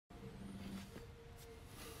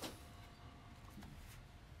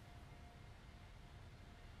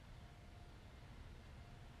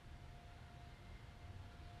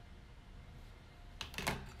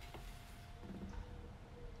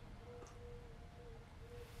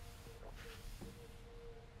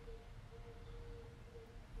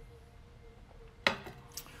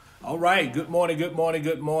All right. Good morning, good morning,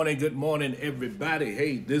 good morning, good morning, everybody.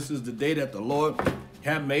 Hey, this is the day that the Lord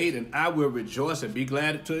have made, and I will rejoice and be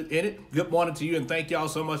glad in it. Good morning to you, and thank y'all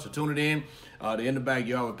so much for tuning in to In the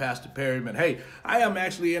Backyard with Pastor Perryman. Hey, I am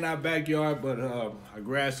actually in our backyard, but our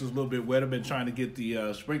grass is a little bit wet. I've been trying to get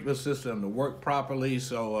the sprinkler system to work properly,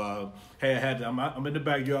 so hey, I'm in the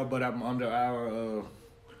backyard, but I'm under our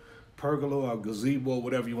pergola or gazebo,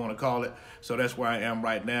 whatever you want to call it. So that's where I am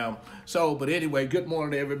right now. So, but anyway, good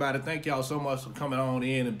morning to everybody. Thank y'all so much for coming on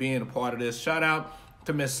in and being a part of this. Shout out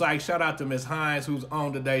to Miss Sykes. Shout out to Miss Hines, who's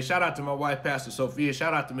on today. Shout out to my wife, Pastor Sophia.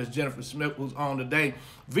 Shout out to Miss Jennifer Smith, who's on today.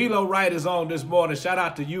 Velo Wright is on this morning. Shout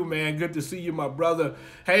out to you, man. Good to see you, my brother.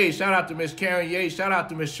 Hey, shout out to Miss Karen Yates. Shout out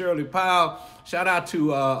to Miss Shirley Powell. Shout out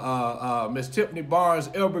to Miss Tiffany Barnes.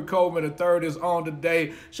 Elbert Coleman III is on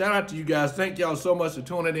today. Shout out to you guys. Thank y'all so much for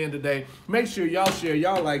tuning in today. Make sure y'all share,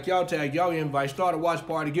 y'all like, y'all tag, y'all invite, start a watch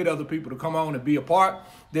party, get other people to come on and be a part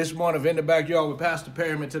this morning of In the Backyard with Pastor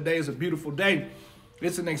Perryman. Today is a beautiful day.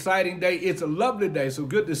 It's an exciting day. It's a lovely day. So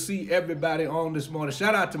good to see everybody on this morning.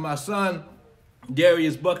 Shout out to my son,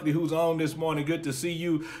 Darius Buckley, who's on this morning. Good to see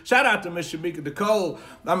you. Shout out to Miss Shamika Nicole.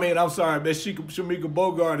 Miss Shamika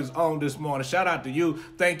Bogart is on this morning. Shout out to you.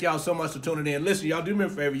 Thank y'all so much for tuning in. Listen, y'all do me a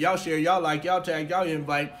favor. Y'all share, y'all like, y'all tag, y'all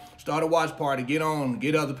invite. Start a watch party. Get on.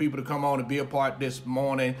 Get other people to come on and be a part this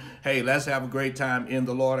morning. Hey, let's have a great time in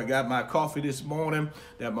the Lord. I got my coffee this morning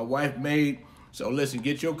that my wife made. So listen,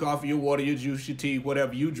 get your coffee, your water, your juice, your tea,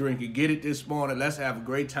 whatever you drink, and get it this morning. Let's have a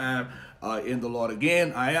great time in the Lord.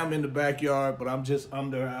 Again, I am in the backyard, but I'm just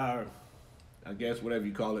under our, I guess, whatever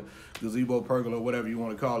you call it, gazebo, pergola, whatever you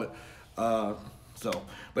want to call it.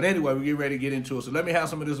 But anyway, we get ready to get into it. So let me have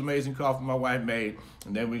some of this amazing coffee my wife made,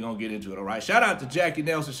 and then we're going to get into it, all right? Shout out to Jackie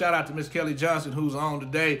Nelson. Shout out to Miss Kelly Johnson, who's on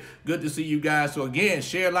today. Good to see you guys. So again,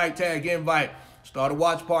 share, like, tag, invite. Start a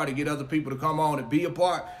watch party, get other people to come on and be a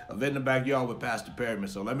part of In the Backyard with Pastor Perryman.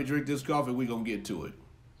 So let me drink this coffee. We're going to get to it.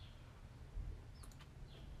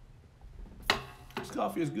 This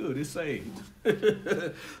coffee is good. It's saved.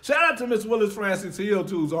 Shout out to Miss Willis Francis Hill,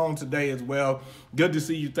 who's on today as well. Good to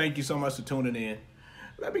see you. Thank you so much for tuning in.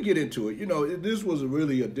 Let me get into it. You know, this was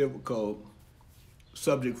really a difficult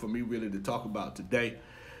subject for me really to talk about today.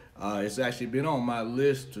 It's actually been on my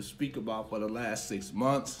list to speak about for the last 6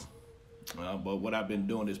 months. But what I've been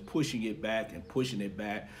doing is pushing it back and pushing it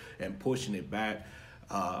back and pushing it back.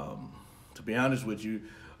 To be honest with you,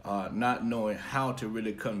 not knowing how to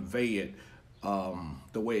really convey it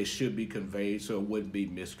the way it should be conveyed so it wouldn't be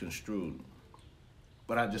misconstrued.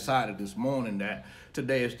 But I decided this morning that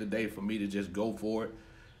today is the day for me to just go for it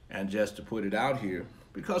and just to put it out here,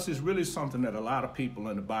 because it's really something that a lot of people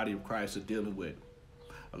in the body of Christ are dealing with.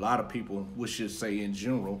 A lot of people, we should say in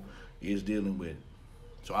general, is dealing with.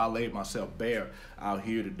 So I laid myself bare out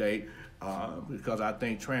here today because I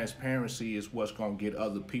think transparency is what's going to get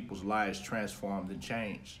other people's lives transformed and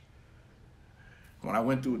changed. When I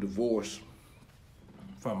went through a divorce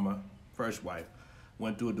from my first wife,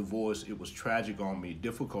 it was tragic on me,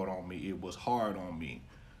 difficult on me. It was hard on me.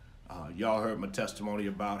 Y'all heard my testimony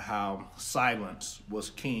about how silence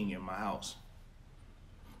was king in my house.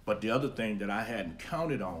 But the other thing that I hadn't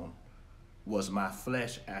counted on was my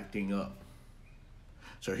flesh acting up.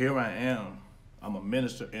 So here I am, I'm a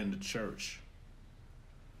minister in the church,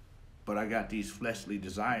 but I got these fleshly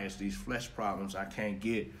desires, these flesh problems. I can't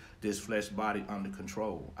get this flesh body under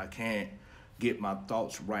control. I can't get my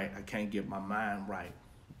thoughts right. I can't get my mind right.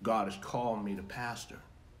 God has called me to pastor.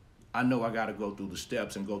 I know I got to go through the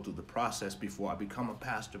steps and go through the process before I become a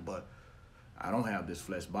pastor, but I don't have this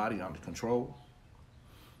flesh body under control.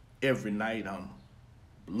 Every night I'm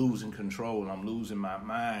losing control. I'm losing my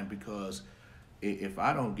mind because if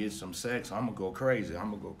I don't get some sex, I'm gonna go crazy.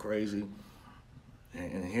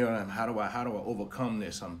 And here I am. How do I overcome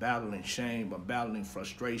this? I'm battling shame. I'm battling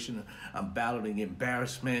frustration. I'm battling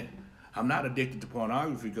embarrassment. I'm not addicted to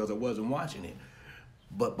pornography because I wasn't watching it.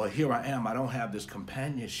 But here I am. I don't have this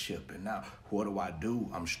companionship. And now what do?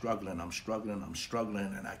 I'm struggling,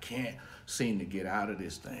 and I can't seem to get out of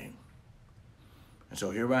this thing. And so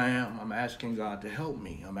here I am. I'm asking God to help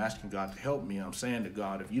me. I'm saying to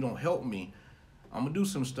God, if you don't help me, I'm going to do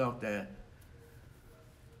some stuff that's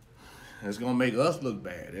going to make us look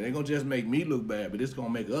bad. It ain't going to just make me look bad, but it's going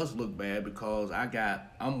to make us look bad because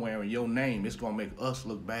I'm wearing your name. It's going to make us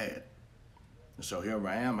look bad. And so here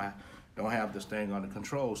I am. I don't have this thing under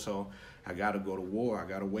control, so I got to go to war. I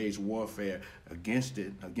got to wage warfare against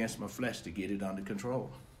my flesh to get it under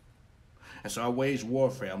control. And so I wage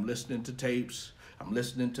warfare. I'm listening to tapes. I'm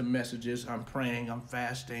listening to messages. I'm praying. I'm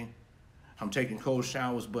fasting. I'm taking cold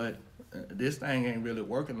showers, but this thing ain't really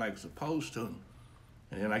working like it's supposed to.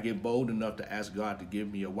 And then I get bold enough to ask God to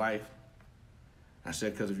give me a wife. I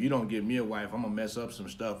said, because if you don't give me a wife, I'm going to mess up some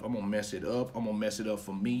stuff. I'm going to mess it up. I'm going to mess it up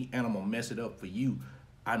for me, and I'm going to mess it up for you.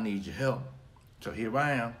 I need your help. So here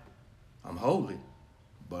I am. I'm holy,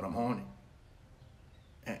 but I'm horny.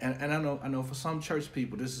 And I know for some church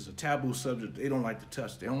people, this is a taboo subject they don't like to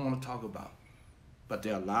touch. They don't want to talk about. But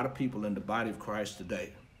there are a lot of people in the body of Christ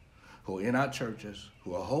today who are in our churches,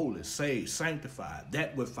 who are holy, saved, sanctified,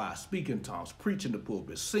 that with fire, speaking tongues, preaching the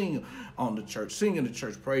pulpit, singing on the church, singing the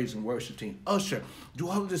church, praise and worship team, usher, do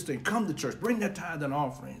all of this thing, come to church, bring their tithe and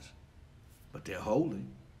offerings. But they're holy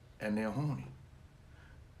and they're horny.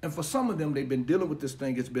 And for some of them, they've been dealing with this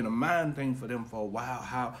thing. It's been a mind thing for them for a while.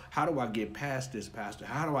 How do I get past this, Pastor?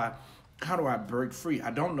 How do I break free? I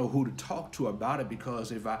don't know who to talk to about it,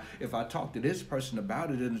 because if I talk to this person about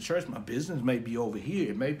it in the church, my business may be over here.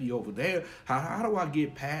 It may be over there. How do I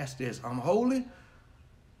get past this? I'm holy,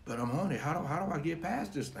 but I'm horny. How do I get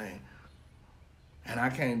past this thing? And I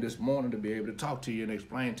came this morning to be able to talk to you and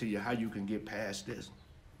explain to you how you can get past this.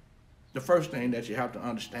 The first thing that you have to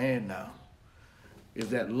understand now is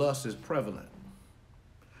that lust is prevalent.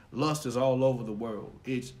 Lust is all over the world.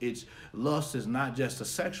 Lust is not just a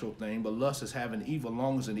sexual thing, but lust is having evil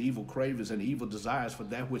longings and evil cravings and evil desires for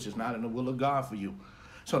that which is not in the will of God for you.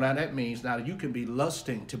 So now that means now you can be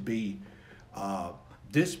lusting to be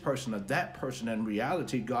this person or that person. In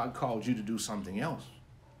reality, God called you to do something else.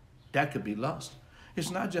 That could be lust.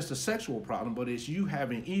 It's not just a sexual problem, but it's you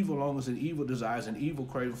having evil longings and evil desires and evil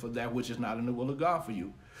craving for that which is not in the will of God for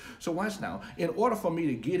you. So watch now. In order for me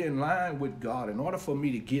to get in line with God, in order for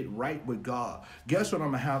me to get right with God, guess what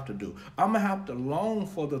I'm going to have to do? I'm going to have to long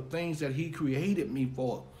for the things that he created me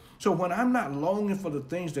for. So when I'm not longing for the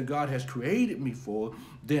things that God has created me for,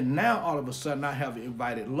 then now all of a sudden I have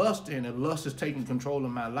invited lust in, and lust is taking control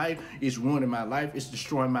of my life. It's ruining my life. It's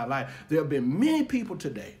destroying my life. There have been many people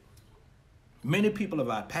today, many people of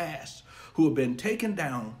our past, who have been taken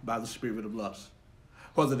down by the spirit of lust.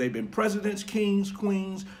 Whether they've been presidents, kings,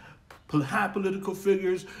 queens, high political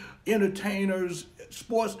figures, entertainers,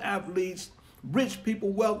 sports athletes, rich people,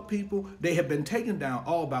 wealth people, they have been taken down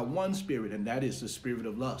all by one spirit, and that is the spirit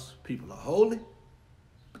of lust. People are holy,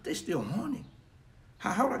 but they're still horny.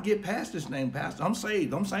 How do I get past this name, Pastor? I'm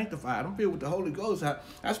saved. I'm sanctified. I'm filled with the Holy Ghost.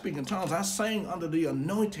 I speak in tongues. I sing under the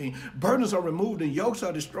anointing. Burdens are removed and yokes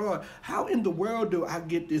are destroyed. How in the world do I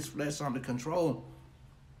get this flesh under control?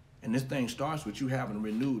 And this thing starts with you having a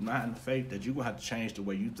renewed mind and faith that you're going to have to change the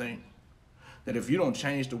way you think. That if you don't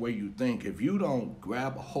change the way you think, if you don't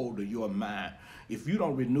grab a hold of your mind, if you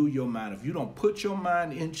don't renew your mind, if you don't put your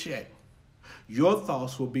mind in check, your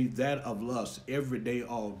thoughts will be that of lust every day,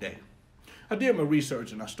 all day. I did my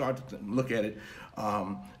research and I started to look at it.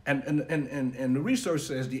 And the research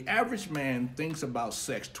says the average man thinks about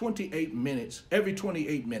sex 28 minutes, every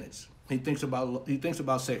 28 minutes. He thinks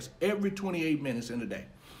about sex every 28 minutes in a day.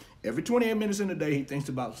 Every 28 minutes in a day, he thinks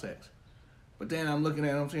about sex. But then I'm looking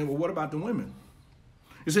at it, I'm saying, well, what about the women?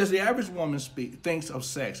 It says the average woman thinks of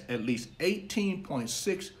sex at least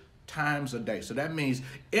 18.6 times a day. So that means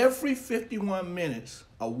every 51 minutes,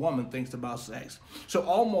 a woman thinks about sex. So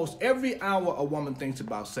almost every hour, a woman thinks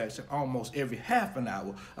about sex, and almost every half an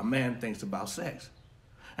hour, a man thinks about sex.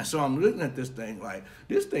 And so I'm looking at this thing like,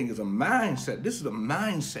 this thing is a mindset. This is a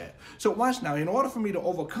mindset. So watch now. In order for me to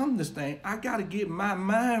overcome this thing, I got to get my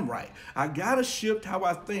mind right. I got to shift how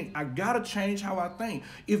I think. I got to change how I think.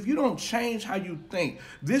 If you don't change how you think,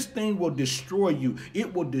 this thing will destroy you.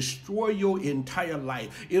 It will destroy your entire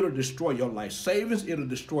life. It'll destroy your life savings. It'll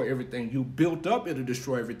destroy everything you built up. It'll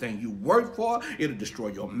destroy everything you worked for. It'll destroy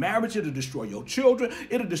your marriage. It'll destroy your children.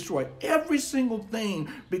 It'll destroy every single thing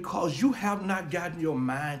because you have not gotten your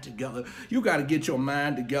mind together. You got to get your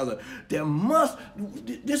mind together.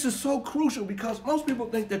 This is so crucial because most people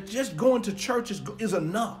think that just going to church is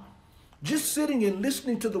enough. Just sitting and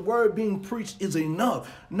listening to the word being preached is enough.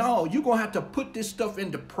 No, you're going to have to put this stuff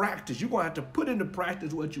into practice. You're going to have to put into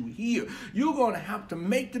practice what you hear. You're going to have to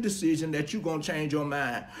make the decision that you're going to change your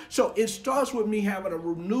mind. So it starts with me having a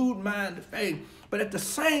renewed mind of faith. But at the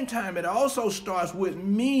same time, it also starts with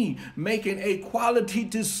me making a quality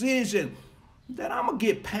decision that I'm going to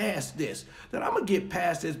get past this,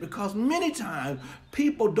 because many times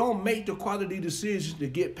people don't make the quality decisions to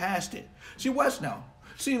get past it. See, watch now.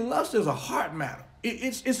 See, lust is a heart matter.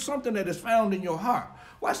 It's something that is found in your heart.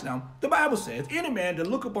 Watch now. The Bible says, any man that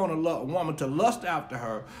look upon a woman to lust after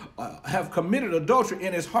her have committed adultery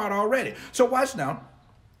in his heart already. So watch now.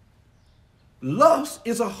 Lust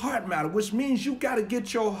is a heart matter, which means you got to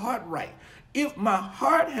get your heart right. If my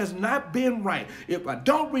heart has not been right, if I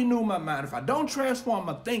don't renew my mind, if I don't transform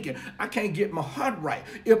my thinking, I can't get my heart right.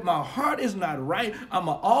 If my heart is not right, I'm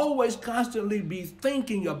going to always constantly be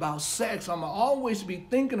thinking about sex. I'm going to always be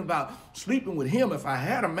thinking about sleeping with him. If I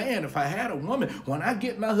had a man, if I had a woman, when I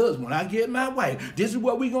get my husband, when I get my wife, this is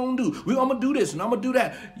what we're going to do. We're going to do this and I'm going to do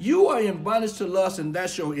that. You are in bondage to lust, and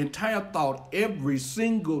that's your entire thought every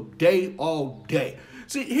single day, all day.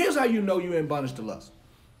 See, here's how you know you're in bondage to lust.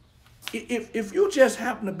 If you just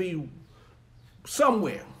happen to be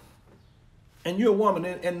somewhere and you're a woman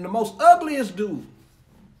and the most ugliest dude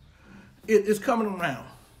is coming around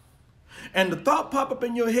and the thought pop up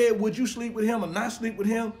in your head, would you sleep with him or not sleep with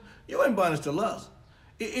him? You're in bondage to lust.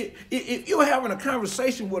 If you're having a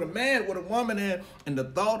conversation with a man, with a woman, and the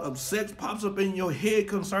thought of sex pops up in your head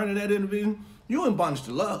concerning that individual, you're in bondage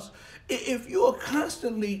to lust. If you're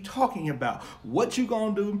constantly talking about what you're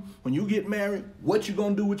going to do when you get married, what you're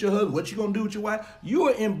going to do with your husband, what you're going to do with your wife, you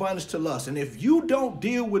are in bondage to lust. And if you don't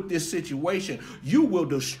deal with this situation, you will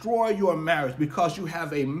destroy your marriage because you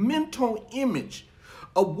have a mental image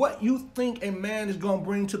of what you think a man is going to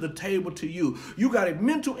bring to the table to you. You got a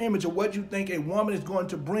mental image of what you think a woman is going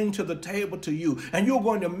to bring to the table to you. And you're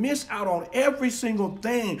going to miss out on every single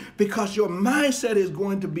thing because your mindset is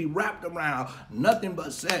going to be wrapped around nothing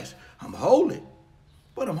but sex. I'm holy,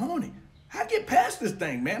 but I'm horny. How I get past this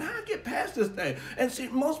thing, man? How I get past this thing? And see,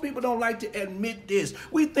 most people don't like to admit this.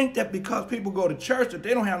 We think that because people go to church that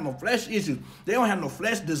they don't have no flesh issues. They don't have no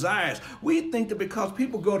flesh desires. We think that because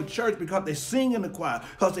people go to church because they sing in the choir,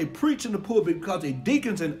 because they preach in the pulpit, because they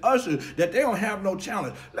deacons and ushers, that they don't have no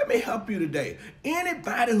challenge. Let me help you today.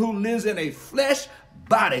 Anybody who lives in a flesh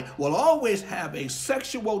body will always have a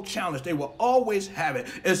sexual challenge. They will always have it,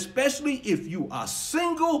 especially if you are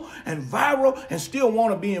single and viral and still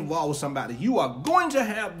want to be involved with somebody. You are going to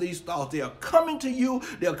have these thoughts. They are coming to you.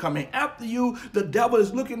 They're coming after you. The devil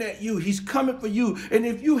is looking at you. He's coming for you. And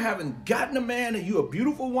if you haven't gotten a man and you're a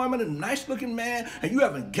beautiful woman, a nice looking man, and you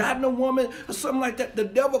haven't gotten a woman or something like that, the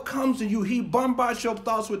devil comes to you. He bombards your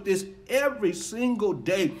thoughts with this every single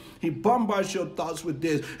day. He bombards your thoughts with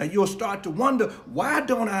this, and you'll start to wonder, why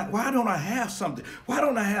don't I have something? Why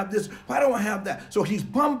don't I have this? Why don't I have that? So he's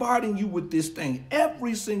bombarding you with this thing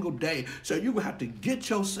every single day. So you have to get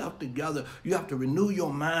yourself together. You have to renew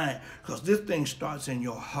your mind, because this thing starts in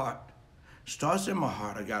your heart. Starts in my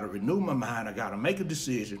heart. I got to renew my mind. I got to make a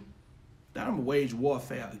decision that I'm going to wage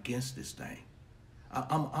warfare against this thing.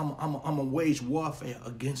 I'm going to wage warfare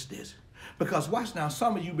against this. Because watch now,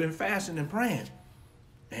 some of you been fasting and praying,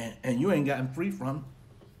 and you ain't gotten free from it.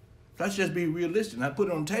 Let's just be realistic. I put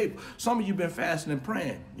it on the table. Some of you been fasting and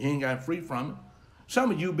praying. You ain't gotten free from it.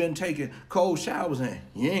 Some of you been taking cold showers and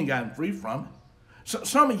you ain't gotten free from it. So,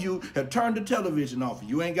 some of you have turned the television off and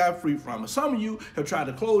you ain't gotten free from it. Some of you have tried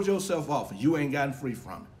to close yourself off and you ain't gotten free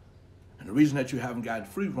from it. And the reason that you haven't gotten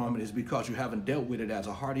free from it is because you haven't dealt with it as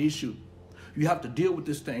a heart issue. You have to deal with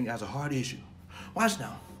this thing as a heart issue. Watch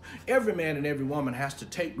now. Every man and every woman has to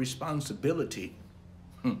take responsibility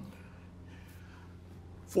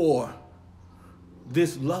for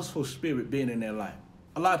this lustful spirit being in their life.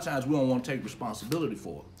 A lot of times we don't want to take responsibility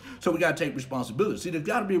for it. So we got to take responsibility. See, there's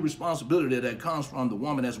got to be a responsibility that comes from the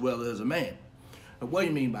woman as well as a man. Now, what do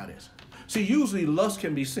you mean by this? See, usually lust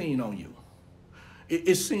can be seen on you.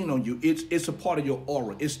 It's seen on you. It's a part of your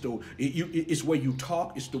aura. It's where you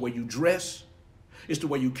talk. It's the way you dress. It's the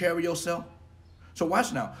way you carry yourself. So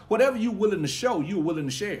watch now. Whatever you're willing to show, you're willing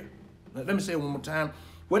to share. Let me say it one more time.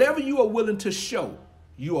 Whatever you are willing to show,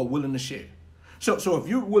 you are willing to share. So if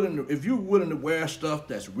you're willing to wear stuff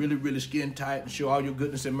that's really, really skin tight and show all your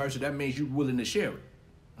goodness and mercy, that means you're willing to share it.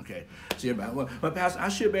 Okay. See, everybody, well, but Pastor, I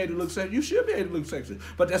should be able to look sexy. You should be able to look sexy.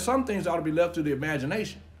 But there's some things ought to be left to the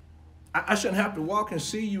imagination. I shouldn't have to walk and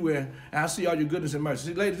see you and I see all your goodness and mercy.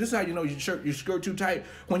 See, ladies, this is how you know your skirt too tight.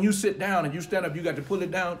 When you sit down and you stand up, you got to pull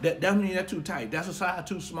it down. That means that's too tight. That's a size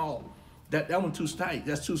too small. That one too tight.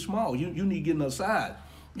 That's too small. You need to get another size.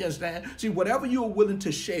 You understand? See, whatever you're willing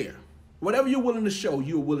to share, whatever you're willing to show,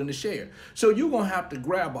 you're willing to share. So you're going to have to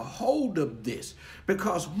grab a hold of this,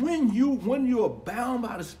 because when you're bound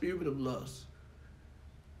by the spirit of lust,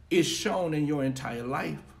 it's shown in your entire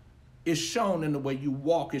life. It's shown in the way you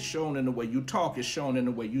walk. It's shown in the way you talk. It's shown in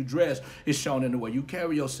the way you dress. It's shown in the way you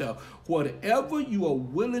carry yourself. Whatever you are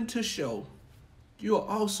willing to show, you are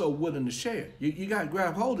also willing to share. You got to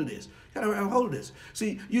grab hold of this. You got to grab hold of this.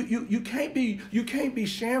 See, you can't be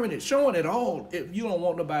sharing it, showing it all if you don't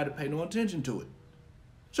want nobody to pay no attention to it.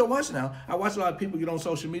 So watch now. I watch a lot of people get on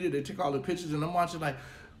social media. They take all the pictures, and I'm watching like,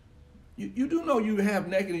 you do know you have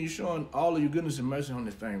naked and you're showing all of your goodness and mercy on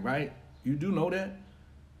this thing, right? You do know that.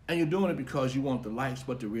 And you're doing it because you want the likes,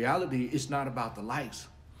 but the reality is not about the likes.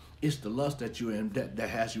 It's the lust that you're in that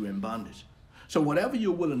has you in bondage. So whatever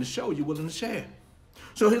you're willing to show, you're willing to share.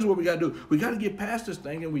 So here's what we got to do. We got to get past this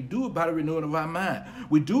thing, and we do it by the renewing of our mind.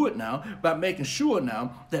 We do it now by making sure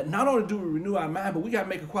now that not only do we renew our mind, but we got to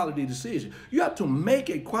make a quality decision. You have to make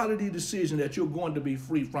a quality decision that you're going to be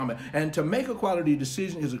free from it. And to make a quality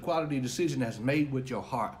decision is a quality decision that's made with your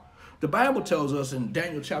heart. The Bible tells us in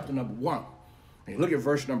Daniel chapter number 1, and look at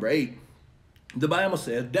verse number 8. The Bible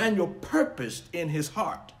says, Daniel purposed in his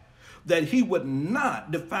heart that he would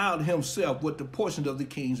not defile himself with the portions of the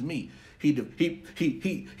king's meat. He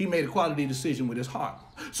made a quality decision with his heart.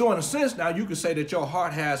 So in a sense now, you can say that your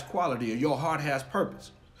heart has quality or your heart has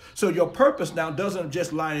purpose. So your purpose now doesn't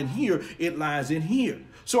just lie in here, it lies in here.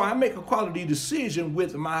 So I make a quality decision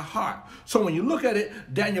with my heart. So when you look at it,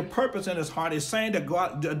 Daniel's purpose in his heart is saying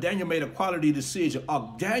that Daniel made a quality decision,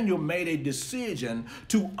 or Daniel made a decision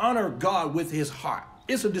to honor God with his heart.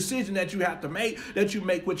 It's a decision that you have to make, that you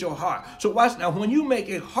make with your heart. So watch now, when you make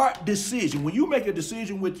a heart decision, when you make a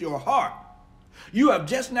decision with your heart, you have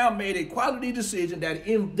just now made a quality decision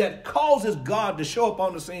that causes God to show up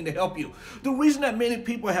on the scene to help you. The reason that many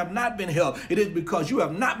people have not been helped, it is because you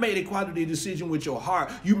have not made a quality decision with your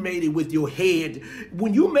heart. You made it with your head.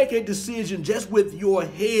 When you make a decision just with your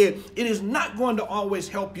head, it is not going to always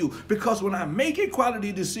help you, because when I make a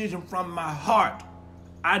quality decision from my heart,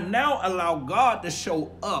 I now allow God to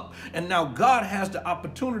show up, and now God has the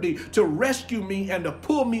opportunity to rescue me and to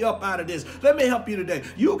pull me up out of this. Let me help you today.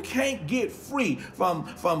 You can't get free from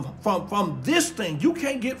this thing. You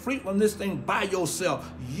can't get free from this thing by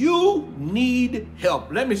yourself. You need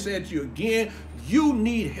help. Let me say it to you again. You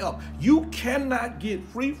need help. You cannot get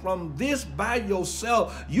free from this by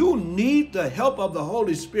yourself. You need the help of the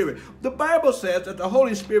Holy Spirit. The Bible says that the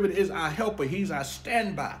Holy Spirit is our helper. He's our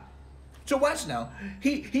standby. So watch now.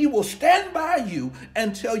 He will stand by you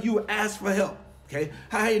until you ask for help. Okay?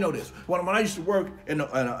 How you know this? When I used to work in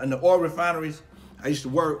the oil refineries, I used to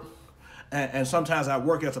work, and sometimes I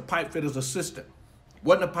work as a pipe fitter's assistant.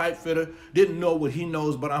 Wasn't a pipe fitter, didn't know what he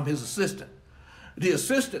knows, but I'm his assistant. The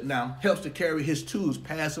assistant now helps to carry his tools,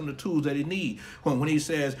 pass him the tools that he needs. When he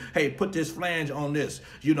says, hey, put this flange on this,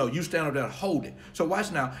 you stand up there and hold it. So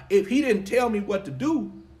watch now. If he didn't tell me what to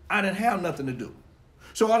do, I didn't have nothing to do.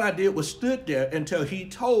 So all I did was stood there until he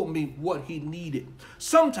told me what he needed.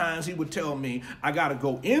 Sometimes he would tell me, I got to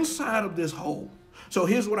go inside of this hole. So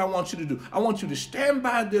here's what I want you to do. I want you to stand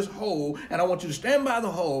by this hole, and I want you to stand by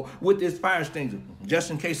the hole with this fire extinguisher,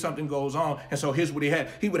 just in case something goes on. And so here's what he had.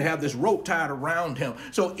 He would have this rope tied around him.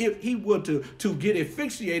 So if he were to get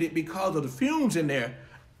asphyxiated because of the fumes in there,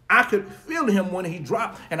 I could feel him when he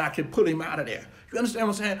dropped, and I could pull him out of there. You understand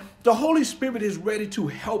what I'm saying? The Holy Spirit is ready to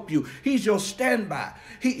help you. He's your standby.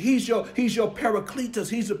 He's your paracletus.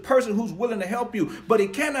 He's the person who's willing to help you, but he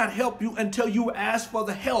cannot help you until you ask for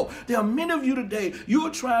the help. There are many of you today, you're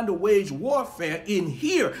trying to wage warfare in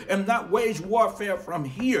here and not wage warfare from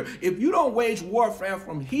here. If you don't wage warfare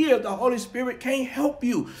from here, the Holy Spirit can't help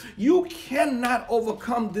you. You cannot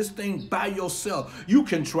overcome this thing by yourself. You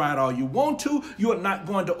can try it all you want to. You are not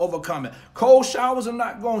going to overcome it. Cold showers are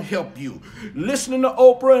not going to help you. Listening to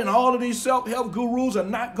Oprah and all of these self-help gurus are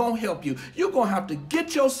not going to help you. You're going to have to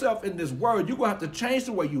get yourself in this word. You're going to have to change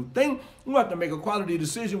the way you think. You're going to have to make a quality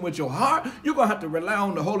decision with your heart. You're going to have to rely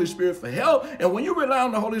on the Holy Spirit for help. And when you rely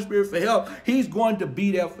on the Holy Spirit for help, he's going to be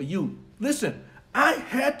there for you. Listen, I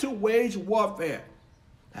had to wage warfare.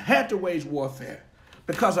 I had to wage warfare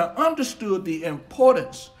because I understood the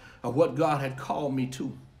importance of what God had called me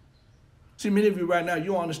to. See, many of you right now,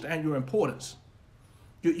 you don't understand your importance.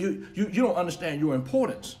 You don't understand your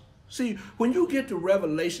importance. See, when you get the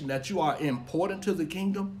revelation that you are important to the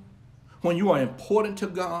kingdom, when you are important to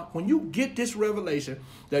God, when you get this revelation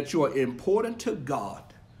that you are important to God,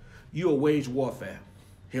 you'll wage warfare.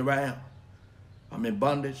 Here I am. I'm in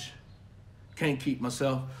bondage. Can't keep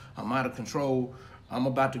myself. I'm out of control. I'm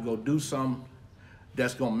about to go do something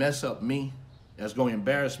that's going to mess up me, that's going to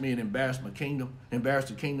embarrass me and embarrass my kingdom, embarrass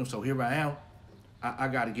the kingdom. So here I am. I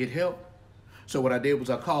got to get help. So what I did was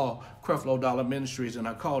I called Creflo Dollar Ministries, and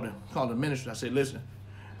I called the ministry. I said, listen,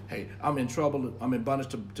 hey, I'm in trouble. I'm in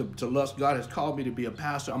bondage to lust. God has called me to be a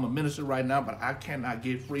pastor. I'm a minister right now, but I cannot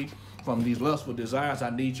get free from these lustful desires.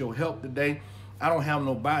 I need your help today. I don't have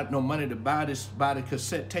no money to buy the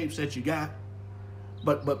cassette tapes that you got.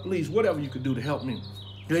 But please, whatever you could do to help me.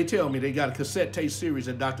 They tell me they got a cassette tape series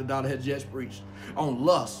that Dr. Dollar had just preached on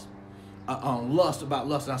lust. About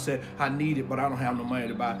lust. And I said, I need it, but I don't have no money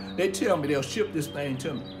to buy it. They tell me they'll ship this thing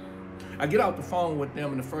to me. I get off the phone with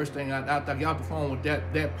them, and the first thing, after I get off the phone with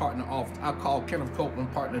that partner office, I call Kenneth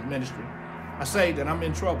Copeland Partners Ministry. I say that I'm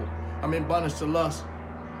in trouble. I'm in bondage to lust.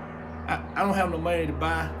 I don't have no money to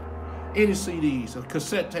buy any CDs or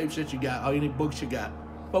cassette tapes that you got or any books you got.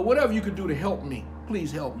 But whatever you could do to help me,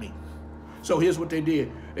 please help me. So here's what they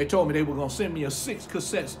did. They told me they were going to send me a 6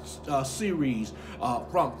 cassette series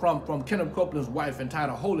from Kenneth Copeland's wife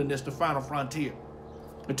entitled Holiness, the Final Frontier.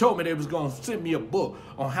 They told me they was going to send me a book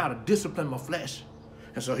on how to discipline my flesh.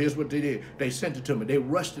 And so here's what they did. They sent it to me. They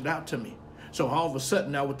rushed it out to me. So all of a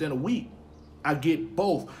sudden now within a week, I get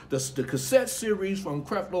both the cassette series from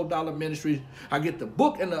Creflo Dollar Ministries. I get the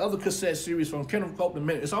book and the other cassette series from Kenneth Copeland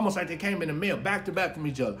Ministries. It's almost like they came in the mail back to back from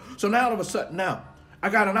each other. So now all of a sudden now, I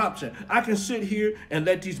got an option. I can sit here and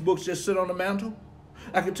let these books just sit on the mantle.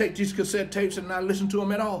 I can take these cassette tapes and not listen to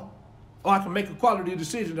them at all. Or I can make a quality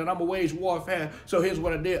decision that I'm going to wage warfare. So here's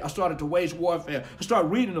what I did. I started to wage warfare. I started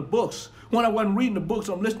reading the books. When I wasn't reading the books,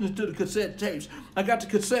 I'm listening to the cassette tapes. I got the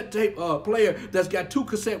cassette tape player that's got 2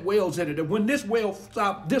 cassette whales in it. And when this whale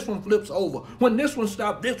stops, this one flips over. When this one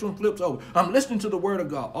stops, this one flips over. I'm listening to the word of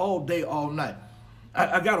God all day, all night.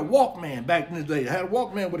 I got a Walkman back in the day. I had a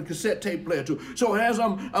Walkman with a cassette tape player too. So as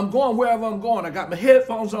I'm going wherever I'm going, I got my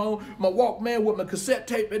headphones on, my Walkman with my cassette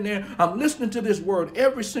tape in there. I'm listening to this word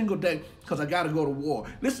every single day because I got to go to war.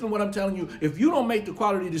 Listen to what I'm telling you. If you don't make the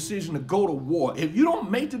quality decision to go to war, if you don't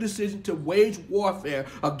make the decision to wage warfare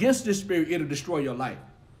against this spirit, it'll destroy your life.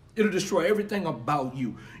 It'll destroy everything about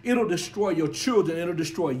you. It'll destroy your children. It'll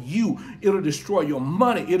destroy you. It'll destroy your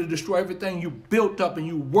money. It'll destroy everything you built up and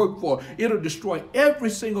you worked for. It'll destroy every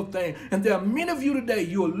single thing. And there are many of you today,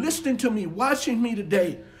 you are listening to me, watching me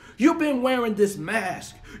today. You've been wearing this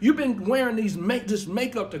mask. You've been wearing this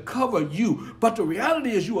makeup to cover you. But the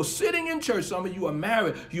reality is you are sitting in church. Some of you are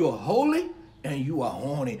married. You are holy and you are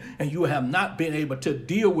horny, and you have not been able to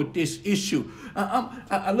deal with this issue.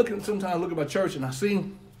 Sometimes I look at my church and I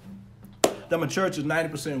see that my church is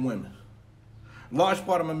 90% women. A large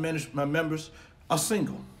part of my members are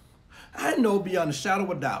single. I know beyond a shadow of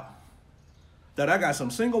a doubt that I got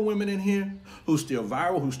some single women in here who still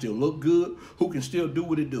viral, who still look good, who can still do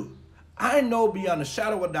what they do. I know beyond a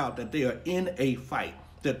shadow of a doubt that they are in a fight,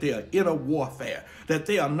 that they are in a warfare, that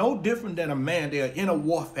they are no different than a man. They are in a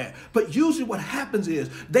warfare. But usually what happens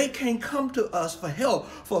is they can't come to us for help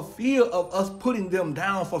for fear of us putting them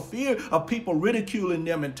down, for fear of people ridiculing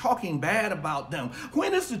them and talking bad about them.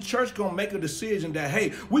 When is the church going to make a decision that,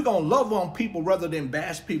 hey, we're going to love on people rather than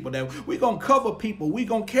bash people, that we're going to cover people, we're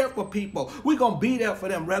going to care for people, we're going to be there for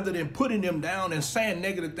them rather than putting them down and saying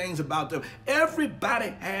negative things about them?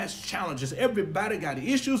 Everybody has challenges. Everybody got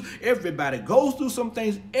issues. Everybody goes through some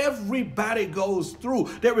things. Everybody goes through.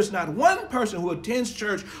 There is not one person who attends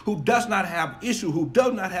church who does not have issues, who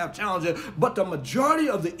does not have challenges, but the majority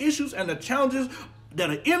of the issues and the challenges that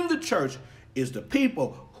are in the church is the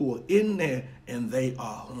people who are in there and they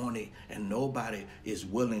are horny and nobody is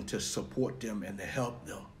willing to support them and to help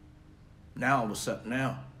them. Now all of a sudden,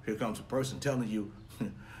 now here comes a person telling you,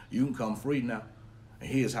 you can come free now, and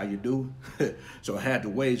here's how you do it. So I had to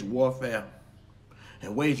wage warfare.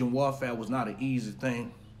 And waging warfare was not an easy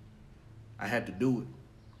thing. I had to do it.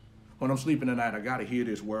 When I'm sleeping at night, I got to hear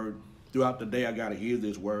this word. Throughout the day, I got to hear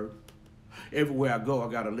this word. Everywhere I go,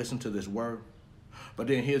 I got to listen to this word. But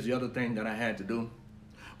then here's the other thing that I had to do,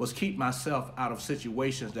 was keep myself out of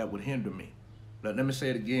situations that would hinder me. Let me say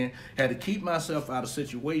it again. Had to keep myself out of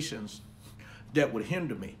situations that would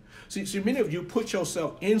hinder me. See, many of you put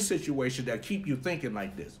yourself in situations that keep you thinking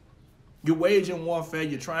like this. You're waging warfare.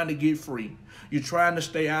 You're trying to get free. You're trying to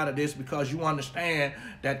stay out of this because you understand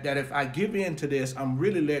that if I give in to this, I'm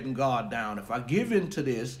really letting God down. If I give in to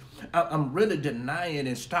this, I'm really denying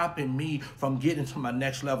and stopping me from getting to my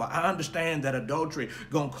next level. I understand that adultery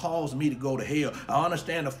going to cause me to go to hell. I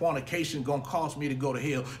understand the fornication going to cause me to go to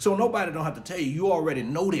hell. So nobody don't have to tell you. You already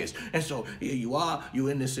know this. And so here you are.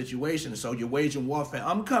 You're in this situation. So you're waging warfare.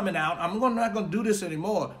 I'm coming out. I'm not going to do this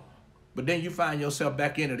anymore. But then you find yourself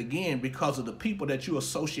back in it again because of the people that you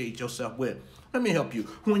associate yourself with. Let me help you.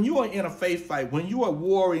 When you are in a faith fight, when you are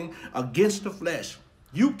warring against the flesh,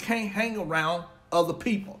 you can't hang around other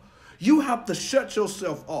people. You have to shut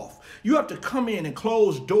yourself off. You have to come in and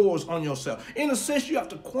close doors on yourself. In a sense, you have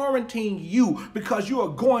to quarantine you because you are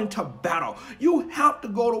going to battle. You have to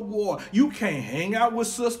go to war. You can't hang out with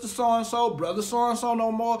sister so-and-so, brother so-and-so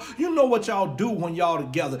no more. You know what y'all do when y'all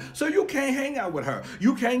together. So you can't hang out with her.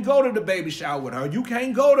 You can't go to the baby shower with her. You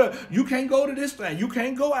can't go to this thing. You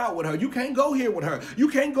can't go out with her. You can't go here with her. You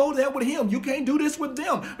can't go there with him. You can't do this with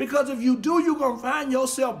them. Because if you do, you're going to find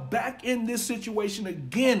yourself back in this situation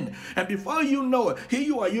again. And before you know it, here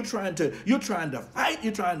you are, you're trying to fight,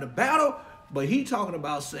 you're trying to battle, but he talking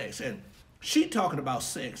about sex and she talking about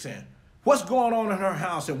sex and What's going on in her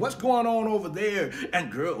house and what's going on over there?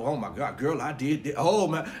 And girl, oh my God, girl, I did this. Oh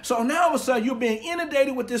man. So now all of a sudden you're being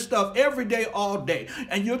inundated with this stuff every day, all day.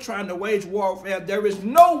 And you're trying to wage warfare. There is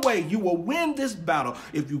no way you will win this battle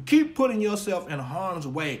if you keep putting yourself in harm's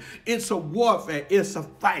way. It's a warfare. It's a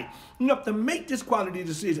fight. You have to make this quality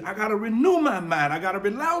decision. I got to renew my mind. I got to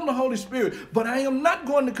rely on the Holy Spirit. But I am not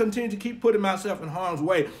going to continue to keep putting myself in harm's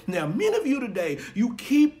way. Now, many of you today, you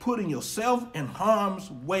keep putting yourself in harm's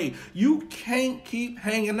way. You can't keep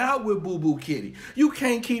hanging out with Boo Boo Kitty. You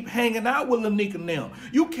can't keep hanging out with Lanika Nim.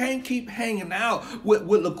 You can't keep hanging out with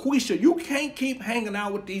LaQuisha. You can't keep hanging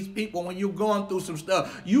out with these people when you're going through some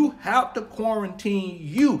stuff. You have to quarantine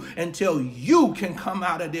you until you can come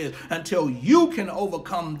out of this, until you can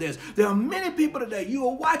overcome this. There are many people today, you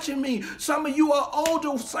are watching me. Some of you are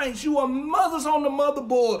older saints. You are mothers on the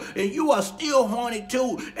motherboard, and you are still horny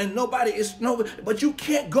too. And but you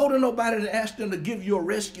can't go to nobody and ask them to give you a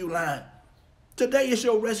rescue line. Today is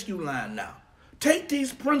your rescue line now. Take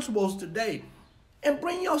these principles today and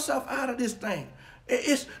bring yourself out of this thing.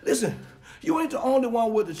 Listen, you ain't the only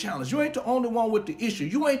one with the challenge. You ain't the only one with the issue.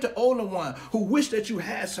 You ain't the only one who wish that you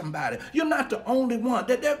had somebody. You're not the only one.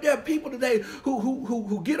 There are people today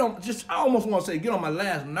who get on, just I almost want to say get on my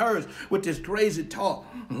last nerves with this crazy talk.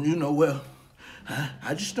 You know, well,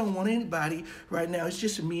 I just don't want anybody right now. It's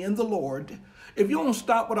just me and the Lord. If you don't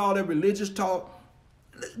stop with all that religious talk,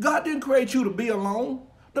 God didn't create you to be alone.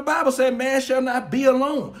 The Bible said man shall not be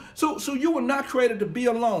alone. So you were not created to be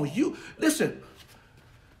alone. Listen,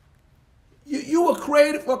 you were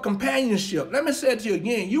created for companionship. Let me say it to you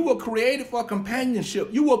again. You were created for companionship.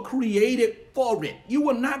 You were created for it. You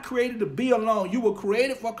were not created to be alone. You were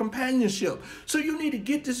created for companionship. So you need to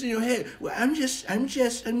get this in your head. Well, I'm just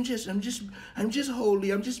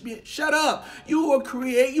holy. I'm just being, shut up.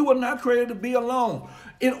 You were not created to be alone.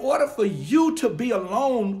 In order for you to be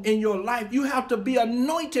alone in your life, you have to be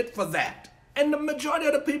anointed for that. And the majority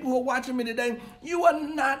of the people who are watching me today, you are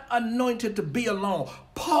not anointed to be alone.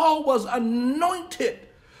 Paul was anointed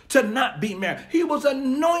to not be married. He was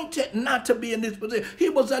anointed not to be in this position. He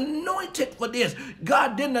was anointed for this.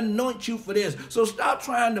 God didn't anoint you for this. So stop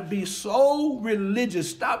trying to be so religious.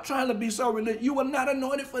 Stop trying to be so religious. You were not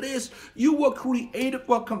anointed for this. You were created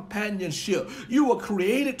for companionship. You were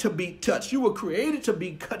created to be touched. You were created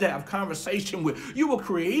to have conversation with. You were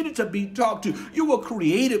created to be talked to. You were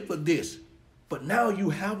created for this. But now you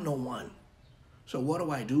have no one. So what do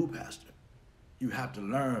I do, Pastor? You have to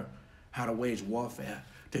learn how to wage warfare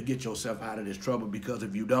to get yourself out of this trouble, because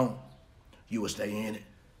if you don't, you will stay in it.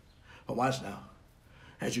 But watch now.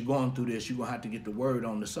 As you're going through this, you're going to have to get the word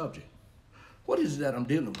on the subject. What is it that I'm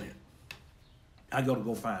dealing with? I got to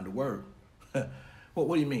go find the word.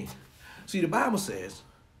 What do you mean? See, the Bible says,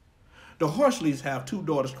 the horse have two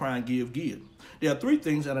daughters crying, give, give. There are three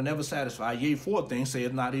things that are never satisfied, yea, four things say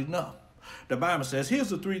it's not enough. The Bible says, here's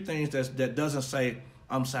the three things that doesn't say,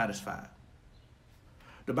 I'm satisfied.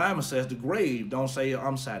 The Bible says the grave don't say,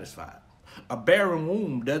 I'm satisfied. A barren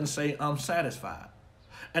womb doesn't say, I'm satisfied.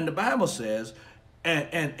 And the Bible says,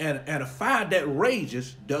 and a fire that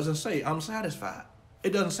rages doesn't say, I'm satisfied.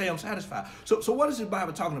 It doesn't say, I'm satisfied. So what is the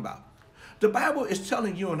Bible talking about? The Bible is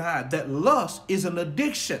telling you and I that lust is an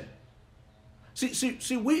addiction. See,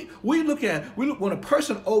 we look when a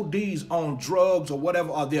person ODs on drugs or whatever,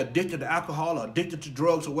 or they're addicted to alcohol or addicted to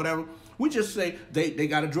drugs or whatever, we just say they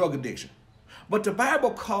got a drug addiction. But the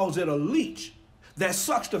Bible calls it a leech that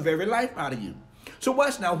sucks the very life out of you. So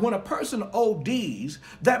watch now, when a person ODs,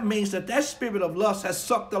 that means that spirit of lust has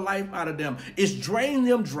sucked the life out of them. It's drained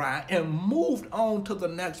them dry and moved on to the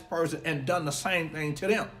next person and done the same thing to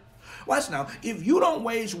them. Watch now, if you don't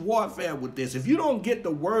wage warfare with this, if you don't get the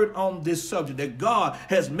word on this subject, that God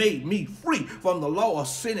has made me free from the law of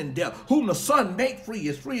sin and death, whom the Son made free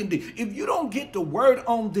is free indeed. If you don't get the word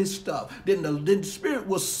on this stuff, then the Spirit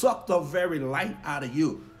will suck the very life out of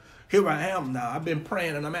you. Here I am now. I've been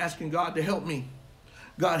praying and I'm asking God to help me.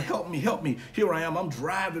 God, help me, help me. Here I am. I'm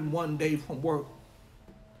driving one day from work.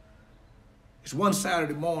 It's one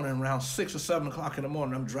Saturday morning around 6 or 7 o'clock in the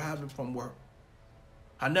morning. I'm driving from work.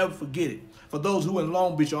 I never forget it. For those who in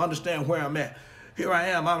Long Beach will understand where I'm at. Here I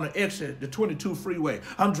am, I'm on the exit, the 22 freeway.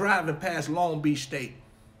 I'm driving past Long Beach State.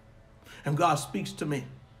 And God speaks to me.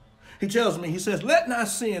 He tells me, he says, let not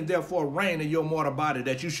sin therefore reign in your mortal body,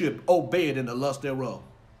 that you should obey it in the lust thereof.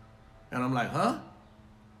 And I'm like, huh?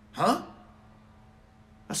 Huh?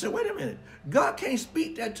 I said, wait a minute. God can't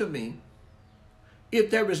speak that to me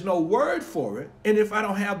if there is no word for it and if I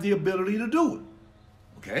don't have the ability to do it.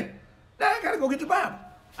 Okay? Now I got to go get the Bible.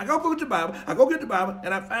 I go get the Bible,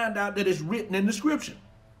 and I find out that it's written in the scripture.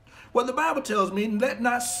 Well, the Bible tells me, let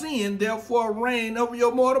not sin therefore reign over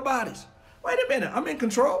your mortal bodies. Wait a minute, I'm in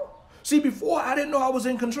control. See, before I didn't know I was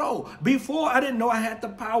in control. Before I didn't know I had the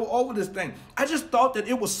power over this thing. I just thought that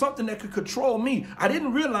it was something that could control me. I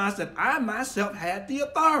didn't realize that I myself had the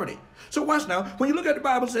authority. So watch now. When you look at the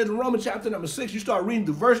Bible, it says in Romans chapter number 6, you start reading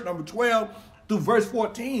the verse number 12 through verse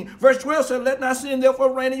 14. Verse 12 said, let not sin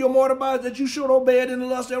therefore reign in your mortal bodies, that you should obey it in the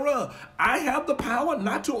lust thereof. I have the power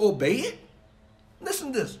not to obey it.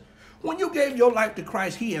 Listen to this. When you gave your life to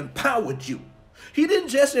Christ, he empowered you. He didn't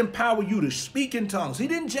just empower you to speak in tongues. He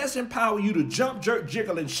didn't just empower you to jump, jerk,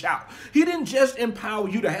 jiggle, and shout. He didn't just empower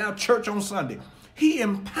you to have church on Sunday. He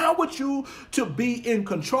empowered you to be in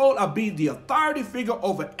control or be the authority figure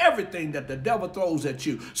over everything that the devil throws at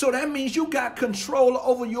you. So that means you got control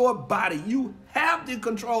over your body. You have the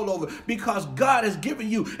control over it because God has given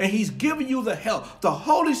you, and he's given you the help. The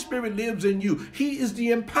Holy Spirit lives in you. He is the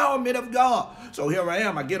empowerment of God. So here I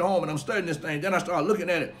am. I get home and I'm studying this thing. Then I start looking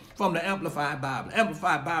at it from the Amplified Bible. The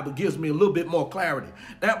Amplified Bible gives me a little bit more clarity.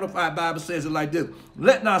 The Amplified Bible says it like this.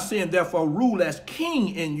 Let not sin therefore rule as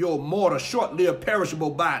king in your mortal, short-lived,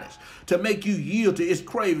 perishable bodies, to make you yield to its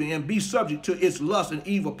craving and be subject to its lust and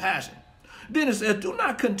evil passion. Then it says, do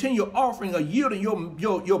not continue offering or yielding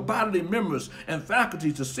your bodily members and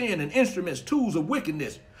faculties to sin and instruments, tools of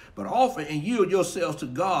wickedness, but offer and yield yourselves to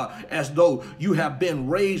God as though you have been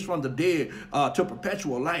raised from the dead to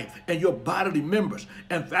perpetual life, and your bodily members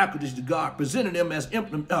and faculties to God, presenting them as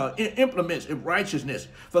implements of righteousness.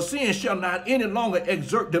 For sin shall not any longer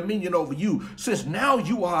exert dominion over you, since now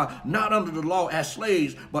you are not under the law as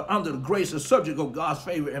slaves, but under the grace and subject of God's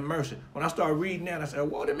favor and mercy. When I started reading that, I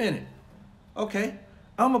said, wait a minute. Okay,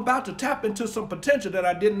 I'm about to tap into some potential that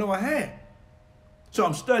I didn't know I had. So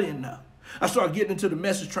I'm studying now. I started getting into the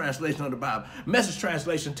Message translation of the Bible. Message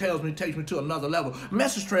translation takes me to another level.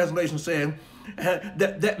 Message translation says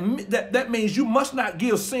that means you must not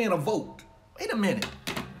give sin a vote. Wait a minute.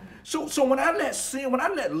 So when I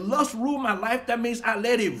let lust rule my life, that means I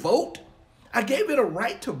let it vote. I gave it a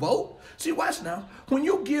right to vote. See, watch now. When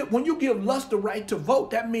you give lust the right to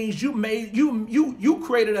vote, that means you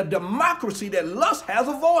created a democracy that lust has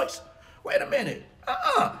a voice. Wait a minute.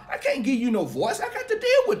 I can't give you no voice. I got to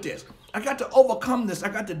deal with this. I got to overcome this. I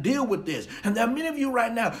got to deal with this. And there are many of you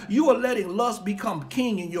right now, you are letting lust become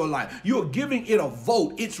king in your life. You are giving it a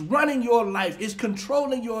vote. It's running your life. It's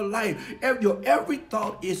controlling your life. Your every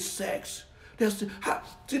thought is sex. There's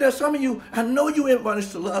some of you, I know you in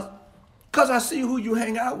bondage to lust because I see who you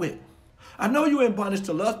hang out with. I know you're in bondage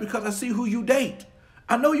to lust because I see who you date.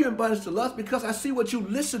 I know you're in bondage to lust because I see what you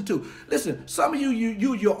listen to. Listen, some of you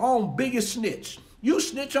your own biggest snitch. You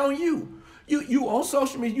snitch on you. You on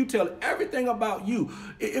social media, you tell everything about you.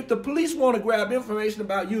 If the police want to grab information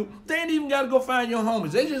about you, they ain't even got to go find your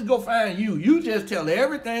homies. They just go find you. You just tell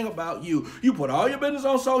everything about you. You put all your business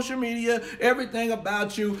on social media. Everything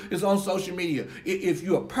about you is on social media. If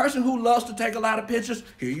you're a person who loves to take a lot of pictures,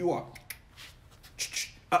 here you are.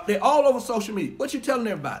 They're all over social media. What you telling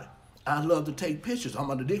everybody? I love to take pictures. I'm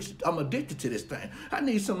addicted to this thing. I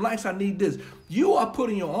need some likes. I need this. You are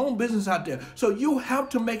putting your own business out there. So you have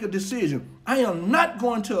to make a decision. I am not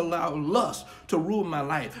going to allow lust to rule my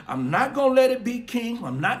life. I'm not going to let it be king.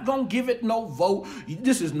 I'm not going to give it no vote.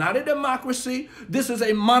 This is not a democracy. This is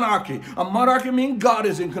a monarchy. A monarchy means God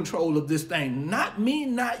is in control of this thing. Not me,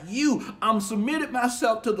 not you. I'm submitted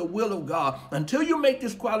myself to the will of God. Until you make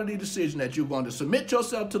this quality decision that you're going to submit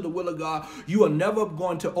yourself to the will of God, you are never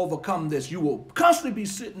going to overcome this. You will constantly be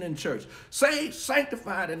sitting in church, saved,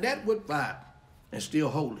 sanctified, and that with fire, and still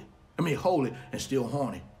holy. Holy and still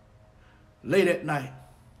horny. Late at night,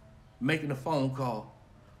 making a phone call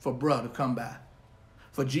for bruh to come by,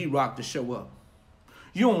 for G-Rock to show up.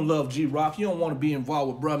 You don't love G-Rock. You don't want to be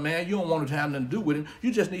involved with bruh, man. You don't want to have nothing to do with him.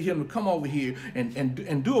 You just need him to come over here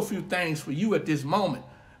and do a few things for you at this moment,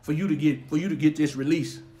 for you to get this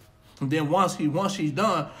release. And then once he's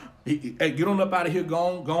done, get on up out of here,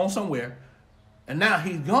 gone somewhere. And now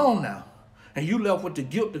he's gone now. And you left with the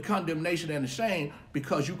guilt, the condemnation, and the shame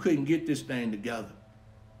because you couldn't get this thing together.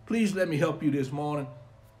 Please let me help you this morning.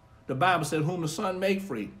 The Bible said, whom the Son made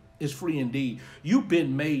free is free indeed. You've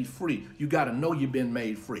been made free. You got to know you've been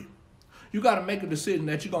made free. You got to make a decision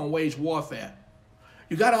that you're going to wage warfare.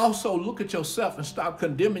 You got to also look at yourself and stop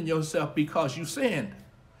condemning yourself because you sinned.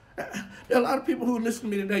 There are a lot of people who listen to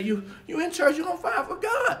me today. You in church, you're on fire for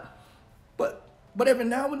God. But every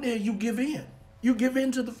now and then you give in. You give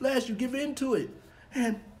in to the flesh. You give in to it.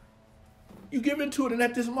 And you give into it, and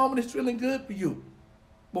at this moment it's feeling good for you.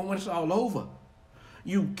 But when it's all over,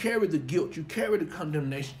 you carry the guilt. You carry the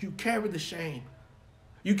condemnation. You carry the shame.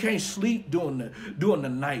 You can't sleep during the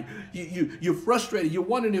night. You're frustrated. You're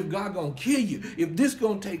wondering if God gonna kill you. If this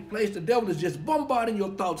gonna take place, the devil is just bombarding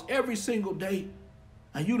your thoughts every single day.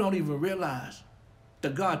 And you don't even realize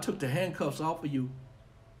that God took the handcuffs off of you.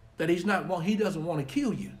 That he doesn't want to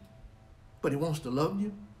kill you, but he wants to love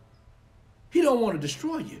you. He don't want to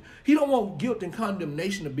destroy you. He don't want guilt and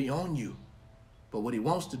condemnation to be on you. But what he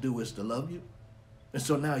wants to do is to love you. And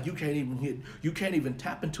so now you can't even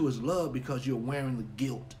tap into his love because you're wearing the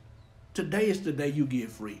guilt. Today is the day you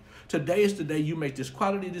get free. Today is the day you make this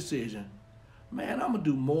quality decision. Man, I'm going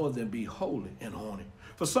to do more than be holy and horny.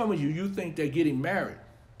 For some of you, you think that getting married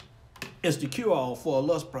is the cure-all for a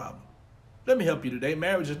lust problem. Let me help you today.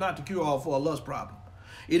 Marriage is not the cure-all for a lust problem.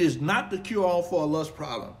 It is not the cure-all for a lust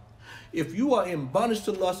problem. If you are in bondage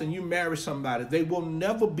to lust and you marry somebody, they will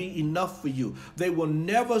never be enough for you. They will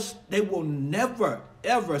never,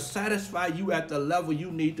 ever satisfy you at the level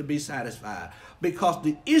you need to be satisfied. Because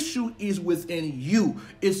the issue is within you.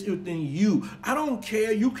 It's within you. I don't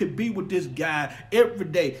care. You could be with this guy every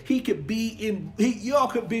day. Y'all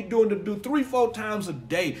could be doing 3-4 times a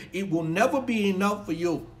day. It will never be enough for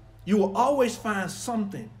you. You will always find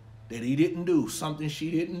something that he didn't do, something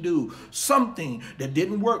she didn't do, something that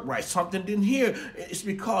didn't work right, something didn't hear. It's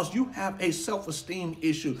because you have a self-esteem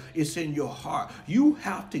issue. It's in your heart. You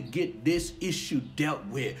have to get this issue dealt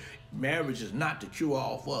with. Marriage is not the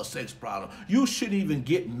cure-all for a sex problem. You shouldn't even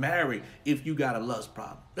get married if you got a lust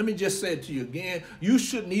problem. Let me just say it to you again. You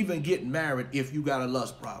shouldn't even get married if you got a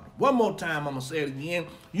lust problem. One more time, I'm going to say it again.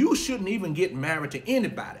 You shouldn't even get married to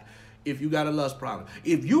anybody if you got a lust problem.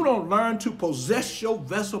 If you don't learn to possess your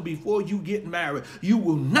vessel before you get married, you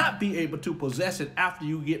will not be able to possess it after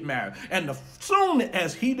you get married. And as soon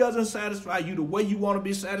as he doesn't satisfy you the way you want to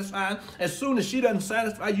be satisfied, as soon as she doesn't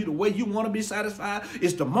satisfy you the way you want to be satisfied,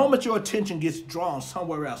 it's the moment your attention gets drawn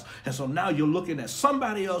somewhere else. And so now you're looking at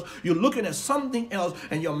somebody else, you're looking at something else,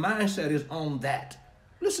 and your mindset is on that.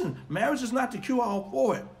 Listen, marriage is not the cure-all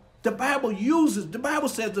for it. The Bible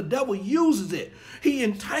says the devil uses it. He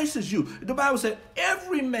entices you. The Bible said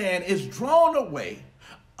every man is drawn away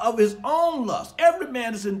of his own lust. Every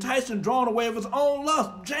man is enticed and drawn away of his own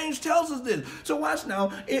lust. James tells us this. So watch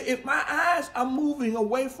now. If my eyes are moving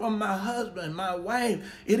away from my husband, my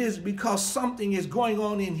wife, it is because something is going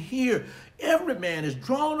on in here. Every man is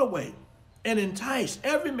drawn away and enticed.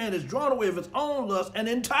 Every man is drawn away of his own lust and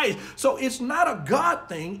enticed. So it's not a God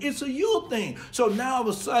thing, it's a you thing. So now all of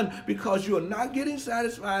a sudden, because you're not getting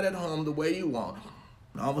satisfied at home the way you want,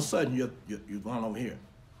 now all of a sudden you're going over here.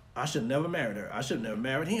 I should never marry her. I should never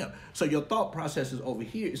marry him. So your thought process is over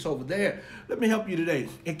here. It's over there. Let me help you today.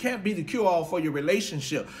 It can't be the cure-all for your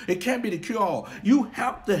relationship. It can't be the cure-all. You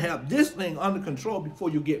have to have this thing under control before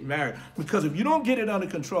you get married. Because if you don't get it under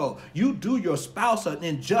control, you do your spouse an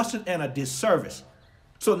injustice and a disservice.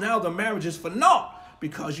 So now the marriage is for naught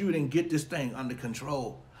because you didn't get this thing under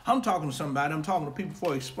control. I'm talking to somebody. I'm talking to people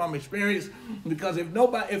from experience, because if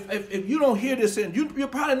you don't hear this you're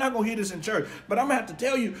probably not going to hear this in church, but I'm going to have to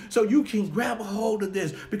tell you so you can grab a hold of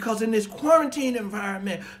this, because in this quarantine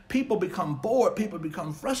environment, people become bored, people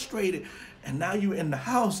become frustrated, and now you're in the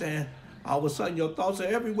house and all of a sudden your thoughts are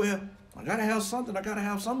everywhere. I got to have something. I got to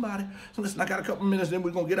have somebody. So listen, I got a couple minutes, then we're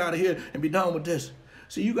going to get out of here and be done with this.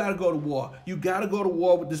 See, you got to go to war. You got to go to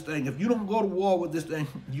war with this thing. If you don't go to war with this thing,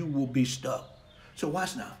 you will be stuck. So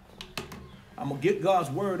watch now. I'm going to get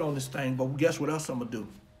God's word on this thing, but guess what else I'm going to do?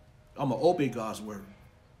 I'm going to obey God's word.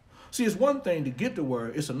 See, it's one thing to get the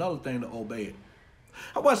word. It's another thing to obey it.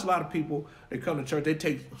 I watch a lot of people, they come to church, they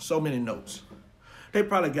take so many notes. They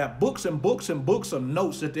probably got books and books and books of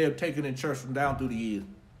notes that they've taken in church from down through the years.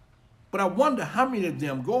 But I wonder how many of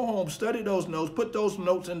them go home, study those notes, put those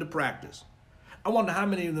notes into practice. I wonder how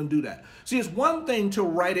many of them do that. See, it's one thing to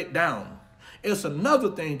write it down. It's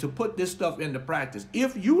another thing to put this stuff into practice.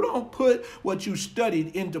 If you don't put what you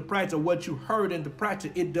studied into practice or what you heard into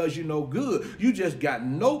practice, it does you no good. You just got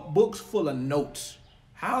notebooks full of notes.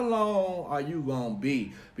 How long are you going to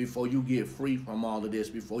be before you get free from all of this,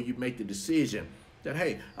 before you make the decision that,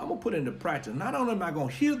 hey, I'm going to put into practice. Not only am I going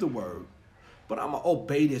to hear the word, but I'm going to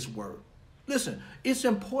obey this word. Listen, it's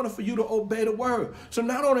important for you to obey the word. So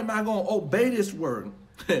not only am I going to obey this word,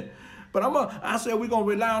 but I said we're going to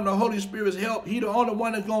rely on the Holy Spirit's help. He's the only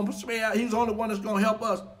one that's going to spare. He's the only one that's going to help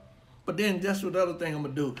us. But then that's what the other thing I'm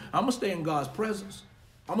going to do. I'm going to stay in God's presence.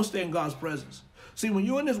 I'm going to stay in God's presence. See, when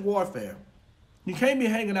you're in this warfare, you can't be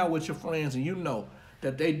hanging out with your friends and you know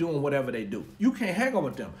that they doing whatever they do. You can't hang out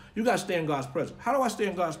with them. You got to stay in God's presence. How do I stay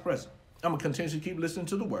in God's presence? I'm going to continue to keep listening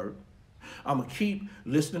to the word. I'm going to keep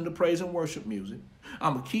listening to praise and worship music.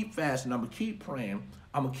 I'm going to keep fasting. I'm going to keep praying.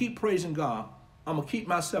 I'm going to keep praising God. I'm going to keep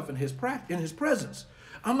myself in his presence.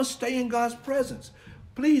 I'm going to stay in God's presence.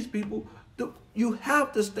 Please, people, you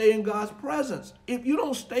have to stay in God's presence. If you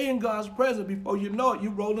don't stay in God's presence, before you know it,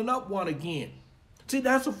 you're rolling up one again. See,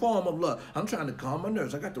 that's a form of love. I'm trying to calm my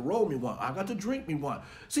nerves. I got to roll me one. I got to drink me one.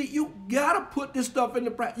 See, you got to put this stuff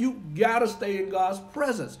into practice. You got to stay in God's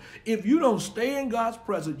presence. If you don't stay in God's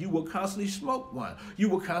presence, you will constantly smoke one. You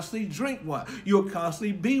will constantly drink one. You'll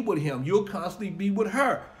constantly be with him. You'll constantly be with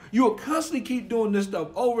her. You'll constantly keep doing this stuff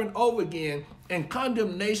over and over again, and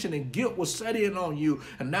condemnation and guilt will set in on you.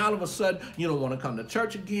 And now all of a sudden, you don't want to come to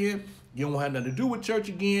church again. You don't have nothing to do with church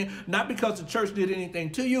again, not because the church did anything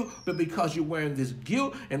to you, but because you're wearing this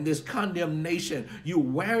guilt and this condemnation. You're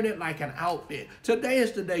wearing it like an outfit. Today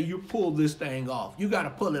is the day you pull this thing off. You got to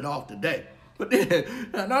pull it off today. But then,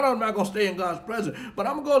 not only am I going to stay in God's presence, but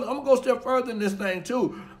I'm going to go a step further in this thing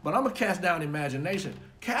too. But I'm going to cast down imagination.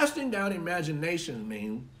 Casting down imagination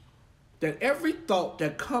means that every thought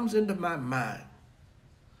that comes into my mind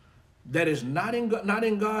that is not in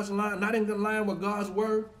God's line, not in line with God's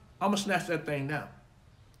word, I'm going to snatch that thing down.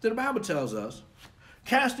 So the Bible tells us,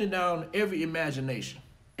 casting down every imagination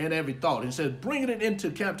and every thought. It says, bringing it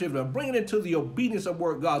into captivity, bringing it into the obedience of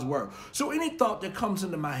God's word. So any thought that comes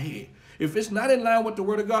into my head, if it's not in line with the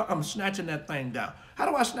word of God, I'm snatching that thing down. How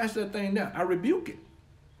do I snatch that thing down? I rebuke it.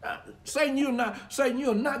 Satan,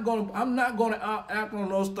 I'm not going to act on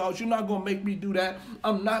those thoughts. You're not going to make me do that.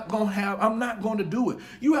 I'm not going to do it.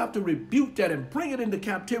 You have to rebuke that and bring it into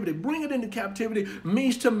captivity. Bring it into captivity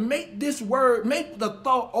means to make the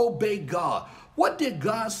thought obey God. What did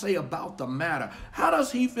God say about the matter? How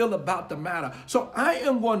does he feel about the matter? So I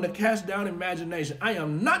am going to cast down imagination. I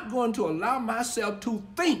am not going to allow myself to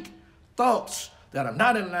think thoughts that are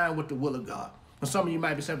not in line with the will of God. And some of you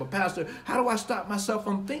might be saying, but Pastor, how do I stop myself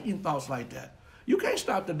from thinking thoughts like that? You can't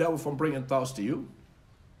stop the devil from bringing thoughts to you,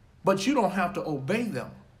 but you don't have to obey them.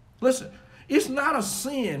 Listen, it's not a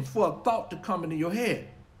sin for a thought to come into your head.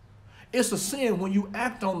 It's a sin when you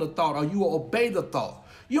act on the thought or you obey the thought.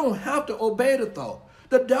 You don't have to obey the thought.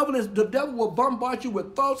 The devil will bombard you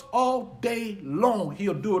with thoughts all day long.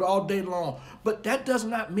 He'll do it all day long. But that does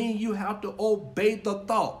not mean you have to obey the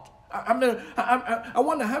thought. I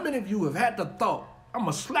wonder how many of you have had the thought, I'm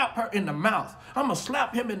going to slap her in the mouth. I'm going to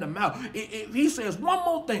slap him in the mouth. If he says one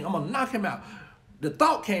more thing, I'm going to knock him out. The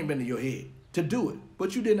thought came into your head to do it,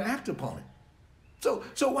 but you didn't act upon it.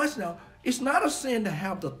 So watch now. It's not a sin to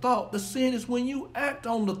have the thought. The sin is when you act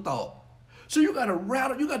on the thought. So you got to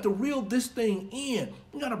reel this thing in.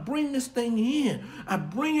 You got to bring this thing in. I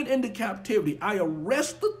bring it into captivity. I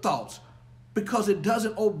arrest the thoughts because it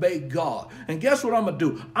doesn't obey God. And guess what I'm going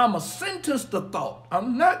to do? I'm going to sentence the thought.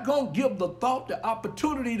 I'm not going to give the thought the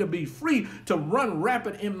opportunity to be free, to run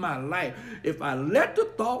rapid in my life. If I let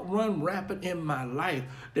the thought run rapid in my life,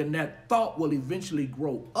 then that thought will eventually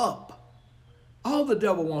grow up. All the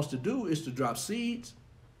devil wants to do is to drop seeds,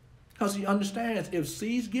 because he understands if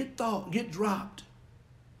seeds get dropped,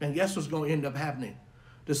 and guess what's going to end up happening?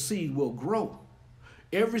 The seed will grow.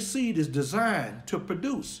 Every seed is designed to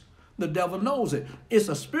produce. The devil knows it. It's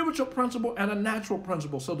a spiritual principle and a natural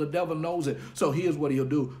principle, so the devil knows it. So here's what he'll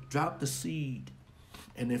do. Drop the seed.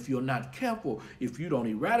 And if you're not careful, if you don't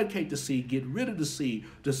eradicate the seed, get rid of the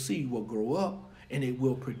seed will grow up and it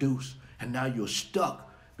will produce. And now you're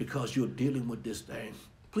stuck because you're dealing with this thing.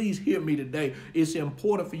 Please hear me today. It's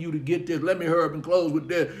important for you to get this. Let me hurry up and close with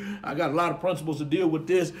this. I got a lot of principles to deal with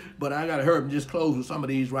this, but I got to hurry up and just close with some of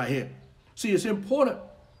these right here. See, it's important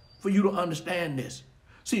for you to understand this.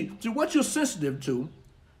 See, what you're sensitive to,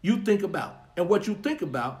 you think about. And what you think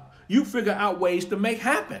about, you figure out ways to make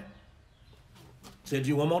happen. Say it to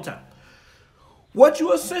you one more time. What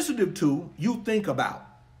you are sensitive to, you think about.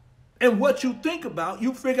 And what you think about,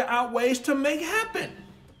 you figure out ways to make happen.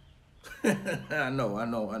 I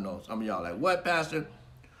know. Some of y'all are like, what, Pastor?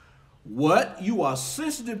 What you are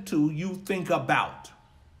sensitive to, you think about.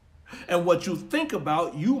 And what you think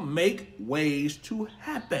about, you make ways to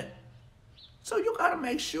happen. So you got to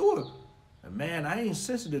make sure, man, I ain't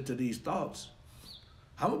sensitive to these thoughts.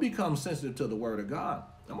 I'm going to become sensitive to the word of God.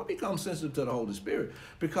 I'm going to become sensitive to the Holy Spirit,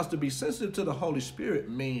 because to be sensitive to the Holy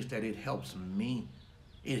Spirit means that it helps me.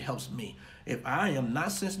 It helps me. If I am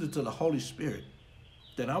not sensitive to the Holy Spirit,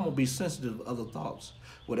 then I'm going to be sensitive to other thoughts.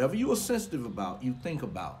 Whatever you are sensitive about, you think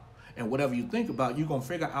about. And whatever you think about, you're going to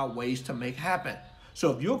figure out ways to make happen.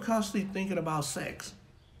 So if you're constantly thinking about sex,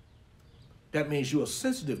 that means you are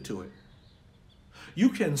sensitive to it. You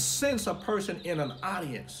can sense a person in an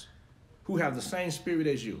audience who have the same spirit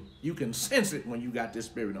as you. You can sense it when you got this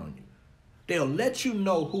spirit on you. They'll let you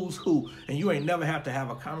know who's who, and you ain't never have to have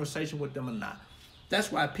a conversation with them or not. That's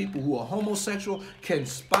why people who are homosexual can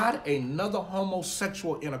spot another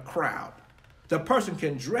homosexual in a crowd. The person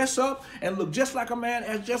can dress up and look just like a man,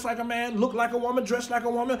 act just like a man, look like a woman, dress like a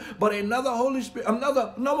woman, but another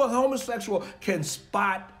homosexual can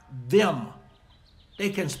spot them. They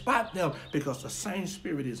can spot them because the same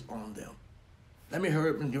spirit is on them. Let me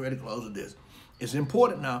hurry up and get ready to close with this. It's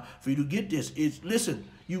important now for you to get this. Listen,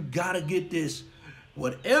 you got to get this.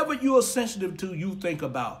 Whatever you are sensitive to, you think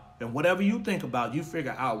about. And whatever you think about, you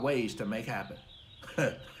figure out ways to make happen.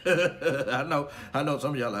 I know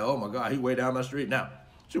some of y'all are like, oh my God, he way down my street now.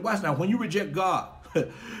 See, watch now. When you reject God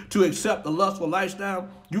to accept the lustful lifestyle,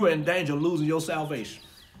 you are in danger of losing your salvation.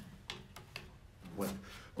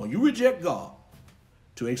 When you reject God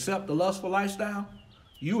to accept the lustful lifestyle,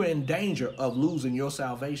 you are in danger of losing your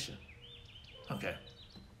salvation. Okay.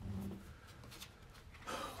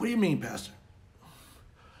 What do you mean, Pastor?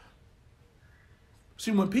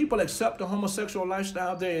 See, when people accept the homosexual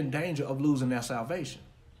lifestyle, they're in danger of losing their salvation.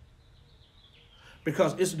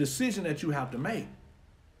 Because it's a decision that you have to make.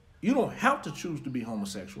 You don't have to choose to be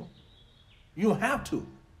homosexual. You don't have to.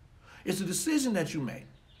 It's a decision that you make.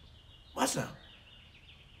 Watch now.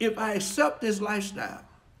 If I accept this lifestyle,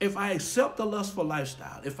 if I accept the lustful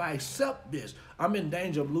lifestyle, if I accept this, I'm in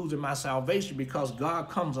danger of losing my salvation because God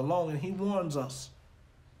comes along and he warns us.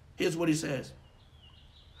 Here's what he says.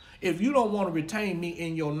 If you don't want to retain me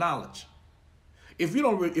in your knowledge, if you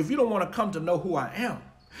don't want to come to know who I am,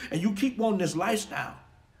 and you keep wanting this lifestyle,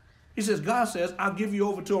 he says, God says, I'll give you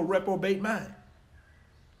over to a reprobate mind.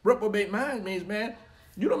 Reprobate mind means, man,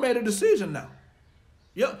 you done made a decision now.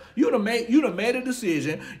 You done made a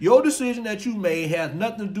decision. Your decision that you made has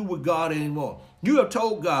nothing to do with God anymore. You have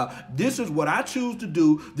told God, this is what I choose to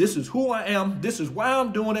do. This is who I am. This is why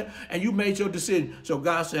I'm doing it. And you made your decision. So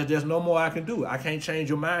God says, there's no more I can do. I can't change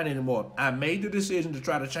your mind anymore. I made the decision to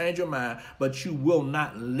try to change your mind, but you will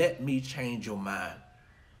not let me change your mind.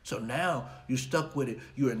 So now you're stuck with it.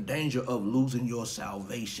 You're in danger of losing your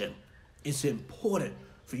salvation. It's important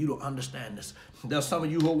for you to understand this. There's some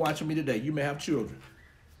of you who are watching me today. You may have children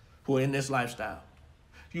who are in this lifestyle.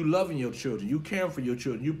 You loving your children. You caring for your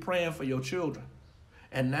children. You praying for your children.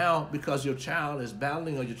 And now, because your child is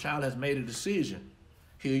battling or your child has made a decision,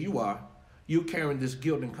 here you are. You carrying this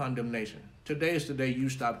guilt and condemnation. Today is the day you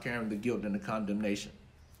stop carrying the guilt and the condemnation.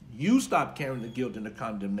 You stop carrying the guilt and the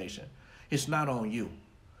condemnation. It's not on you.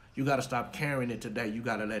 You got to stop carrying it today. You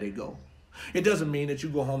got to let it go. It doesn't mean that you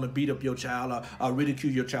go home and beat up your child or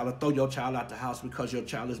ridicule your child or throw your child out the house because your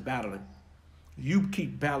child is battling. You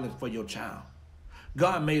keep battling for your child.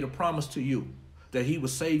 God made a promise to you that he would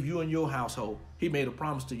save you and your household. He made a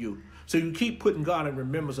promise to you. So you keep putting God in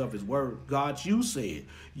remembrance of his word. God, you said.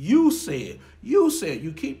 You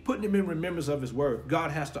keep putting him in remembrance of his word.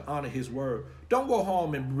 God has to honor his word. Don't go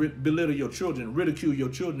home and belittle your children, ridicule your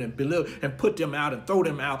children and belittle and put them out and throw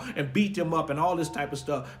them out and beat them up and all this type of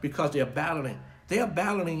stuff because they're battling. They're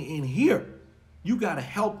battling in here. You got to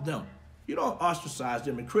help them. You don't ostracize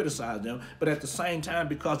them and criticize them, but at the same time,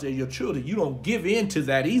 because they're your children, you don't give in to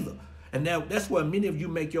that either. And now that's where many of you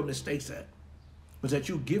make your mistakes at, was that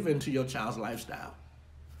you give in to your child's lifestyle.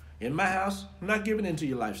 In my house, I'm not giving into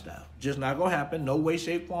your lifestyle. Just not going to happen. No way,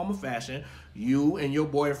 shape, form, or fashion. You and your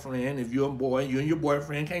boyfriend, if you're a boy, you and your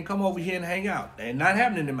boyfriend can't come over here and hang out. That's not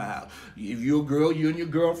happening in my house. If you're a girl, you and your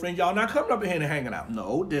girlfriend, y'all not coming up here and hanging out.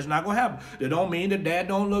 No, that's not going to happen. That don't mean that dad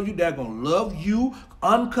don't love you. Dad going to love you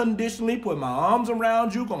unconditionally, put my arms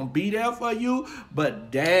around you, going to be there for you.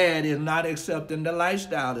 But dad is not accepting the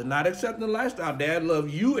lifestyle. Is not accepting the lifestyle. Dad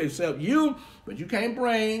loves you, accept you. But you can't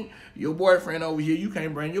bring your boyfriend over here. You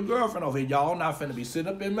can't bring your girlfriend over here. Y'all not finna be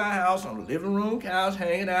sitting up in my house on the living room couch,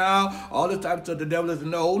 hanging out, all this type of stuff. The devil is,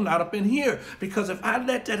 no, not up in here. Because if I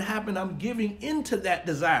let that happen, I'm giving into that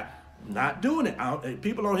desire. Not doing it.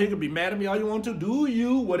 People on here can be mad at me all you want to. Do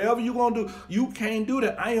you, whatever you want to do. You can't do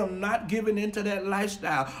that. I am not giving into that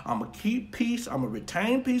lifestyle. I'm going to keep peace. I'm going to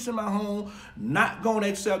retain peace in my home. Not going to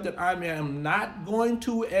accept it. I am not going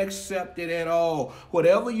to accept it at all.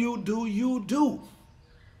 Whatever you do, you do.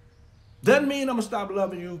 Doesn't mean I'm going to stop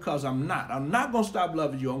loving you, because I'm not. I'm not going to stop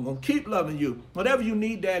loving you. I'm going to keep loving you. Whatever you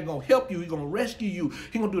need, Dad going to help you. He's going to rescue you.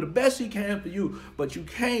 He's going to do the best he can for you. But you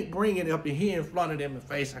can't bring it up in here in front of them and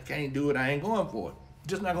face, I can't do it. I ain't going for it.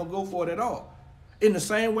 Just not going to go for it at all. In the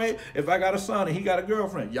same way, if I got a son and he got a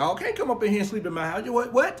girlfriend, y'all can't come up in here and sleep in my house.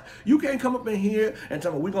 What? You can't come up in here and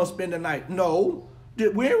tell me we're going to spend the night. No.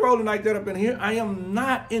 We ain't rolling like that up in here. I am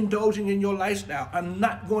not indulging in your lifestyle. I'm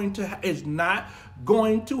not going to. It's not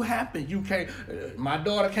going to happen. You can't. My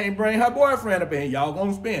daughter can't bring her boyfriend up in here. Y'all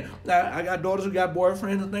gonna spend. Now, I got daughters who got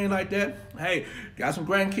boyfriends and things like that. Hey, got some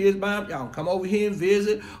grandkids by them. Y'all come over here and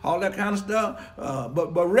visit, all that kind of stuff.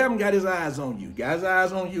 But Reverend got his eyes on you. Got his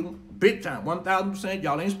eyes on you. Big time, 1,000%.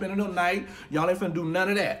 Y'all ain't spending no night. Y'all ain't finna do none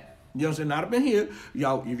of that. You know what I'm saying? Not up in here.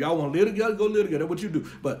 Y'all, if y'all want to live together, go live together. That's what you do.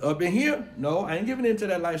 But up in here, no, I ain't giving into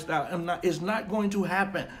that lifestyle. It's not going to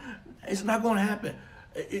happen. It's not going to happen.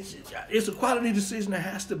 It's a quality decision that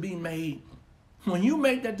has to be made. When you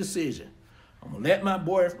make that decision, I'm going to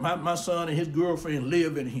let my son and his girlfriend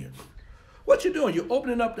live in here. What you doing? You're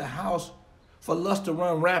opening up the house for lust to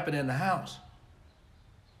run rapid in the house.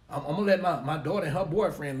 I'm going to let my daughter and her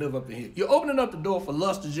boyfriend live up in here. You're opening up the door for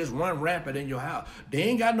lust to just run rampant in your house. They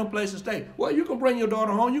ain't got no place to stay. Well, you can bring your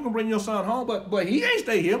daughter home. You can bring your son home, but he ain't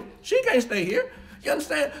stay here. She can't stay here. You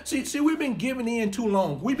understand? See, we've been giving in too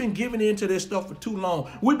long. We've been giving in to this stuff for too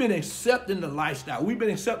long. We've been accepting the lifestyle. We've been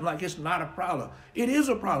accepting like it's not a problem. It is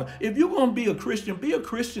a problem. If you're going to be a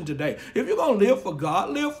Christian today. If you're going to live for God,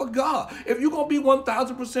 live for God. If you're going to be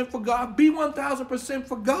 1,000% for God, be 1,000%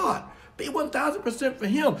 for God. Be 1,000% for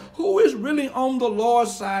him. Who is really on the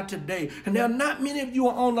Lord's side today? And there are not many of you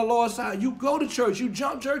are on the Lord's side. You go to church, you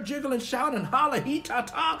jump, jerk, jiggle, and shout, and holler,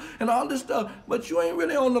 he-ta-ta, and all this stuff. But you ain't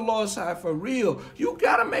really on the Lord's side for real. You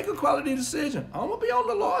got to make a quality decision. I'm going to be on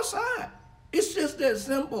the Lord's side. It's just that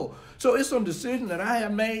simple. So it's some decision that I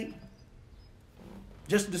have made.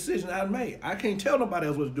 Just a decision I have made. I can't tell nobody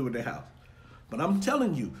else what to do with their house. But I'm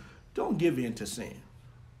telling you, don't give in to sin.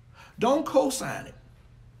 Don't co-sign it.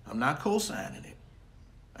 I'm not co-signing it.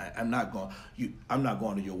 I'm not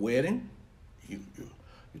going to your wedding. You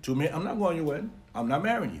two men. I'm not going to your wedding. I'm not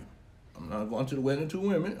marrying you. I'm not going to the wedding of two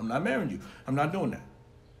women. I'm not marrying you. I'm not doing that.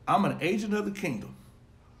 I'm an agent of the kingdom.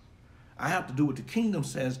 I have to do what the kingdom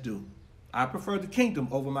says do. I prefer the kingdom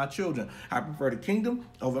over my children. I prefer the kingdom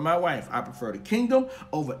over my wife. I prefer the kingdom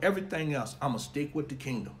over everything else. I'm going to stick with the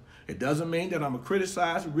kingdom. It doesn't mean that I'm going to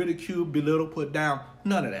criticize, ridicule, belittle, put down.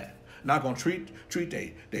 None of that. Not going to treat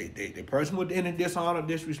the person with any dishonor,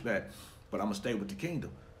 disrespect, but I'm going to stay with the kingdom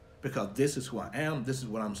because this is who I am. This is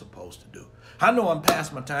what I'm supposed to do. I know I'm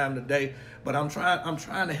past my time today, but I'm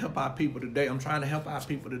trying to help our people today. I'm trying to help our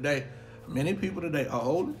people today. Many people today are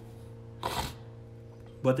holy,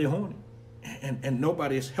 but they're horny, and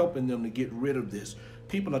nobody is helping them to get rid of this.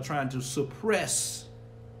 People are trying to suppress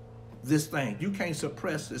this thing. You can't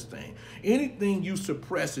suppress this thing. Anything you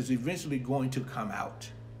suppress is eventually going to come out.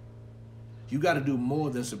 You got to do more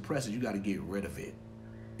than suppress it. You got to get rid of it.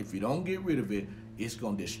 If you don't get rid of it, it's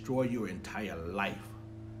going to destroy your entire life.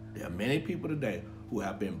 There are many people today who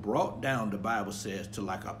have been brought down, the Bible says, to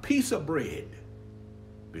like a piece of bread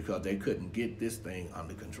because they couldn't get this thing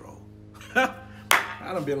under control. I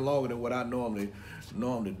done been longer than what I normally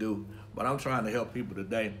do, but I'm trying to help people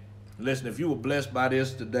today. Listen, if you were blessed by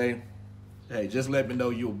this today, hey, just let me know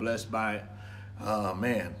you were blessed by it.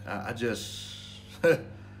 Man, I just...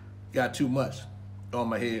 got too much on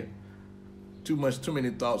my head. Too many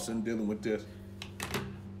thoughts in dealing with this.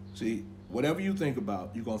 See, whatever you think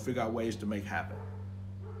about, you're going to figure out ways to make happen.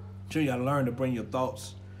 So you got to learn to bring your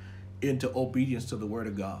thoughts into obedience to the word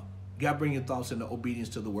of God. You got to bring your thoughts into obedience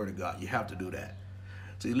to the word of God. You have to do that.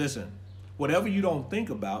 See, listen, whatever you don't think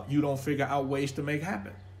about, you don't figure out ways to make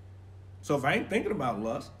happen. So if I ain't thinking about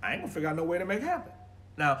lust, I ain't going to figure out no way to make happen.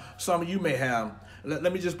 Now, some of you may have,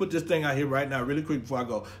 let me just put this thing out here right now really quick before I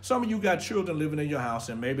go. Some of you got children living in your house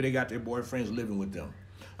and maybe they got their boyfriends living with them.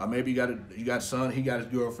 Or maybe you got a son, he got his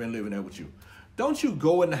girlfriend living there with you. Don't you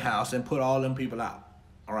go in the house and put all them people out,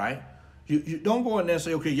 all right? You don't go in there and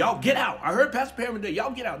say, okay, y'all get out. I heard Pastor Perryman say,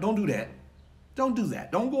 y'all get out. Don't do that. Don't do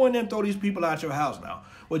that. Don't go in there and throw these people out your house now.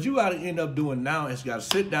 What you got to end up doing now is you got to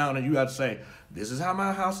sit down and you got to say, this is how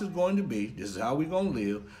my house is going to be. This is how we're going to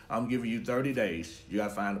live. I'm giving you 30 days. You got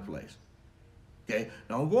to find a place. Okay?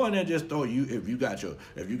 Don't go in there and just throw you, if you got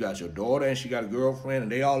your daughter and she got a girlfriend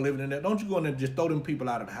and they all living in there, don't you go in there and just throw them people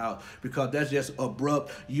out of the house because that's just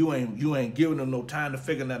abrupt. You ain't giving them no time to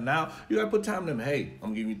figure nothing out. You got to put time in them. Hey,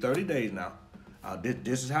 I'm giving you 30 days now.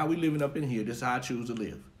 This is how we living up in here. This is how I choose to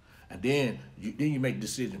live. And then you make a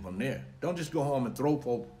decision from there. Don't just go home and throw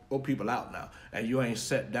people out now. And you ain't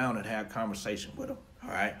sat down and had a conversation with them. All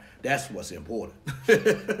right? That's what's important.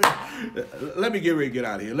 Let me get ready to get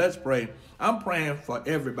out of here. Let's pray. I'm praying for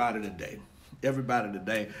everybody today. Everybody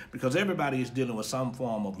today. Because everybody is dealing with some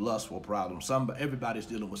form of lustful problem. Everybody's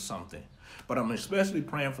dealing with something. But I'm especially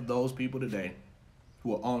praying for those people today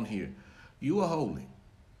who are on here. You are holy.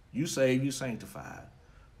 You saved, you sanctified.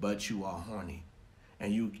 But you are horny.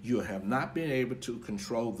 And you have not been able to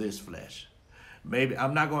control this flesh. Maybe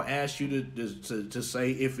I'm not going to ask you to say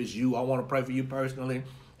if it's you. I want to pray for you personally.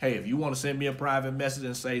 Hey, if you want to send me a private message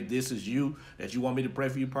and say this is you, that you want me to pray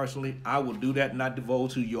for you personally, I will do that and not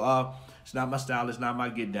divulge who you are. It's not my style. It's not my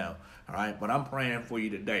get down. All right, but I'm praying for you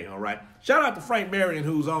today. All right. Shout out to Frank Marion,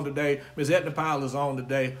 who's on today. Miss Edna Powell is on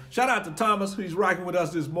today. Shout out to Thomas, who's rocking with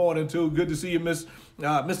us this morning too. Good to see you,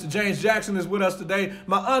 Mr. James Jackson is with us today.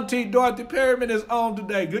 My auntie Dorothy Perryman is on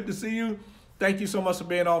today. Good to see you. Thank you so much for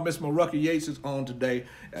being on. Miss Marucka Yates is on today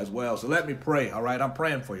as well. So let me pray. All right, I'm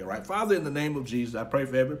praying for you. All right, Father, in the name of Jesus, I pray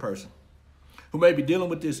for every person who may be dealing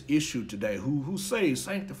with this issue today, who's saved,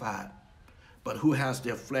 sanctified, but who has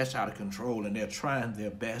their flesh out of control and they're trying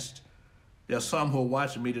their best. There's some who are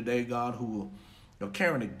watching me today, God, who are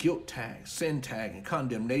carrying a guilt tag, sin tag, and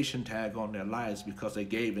condemnation tag on their lives because they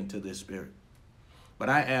gave into this spirit. But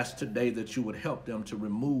I ask today that you would help them to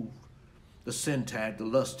remove the sin tag, the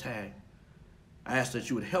lust tag. I ask that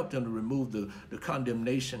you would help them to remove the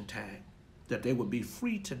condemnation tag, that they would be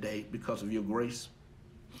free today because of your grace.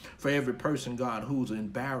 For every person, God, who's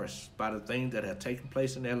embarrassed by the things that have taken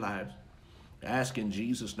place in their lives, I ask in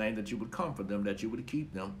Jesus' name that you would comfort them, that you would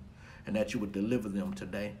keep them, and that you would deliver them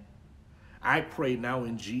today. I pray now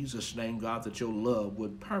in Jesus' name, God, that your love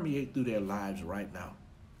would permeate through their lives right now,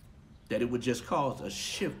 that it would just cause a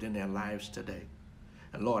shift in their lives today.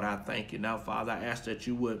 And Lord, I thank you now, Father. I ask that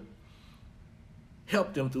you would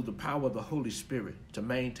help them through the power of the Holy Spirit to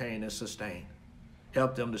maintain and sustain.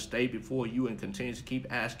 Help them to stay before you and continue to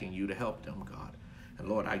keep asking you to help them, God. And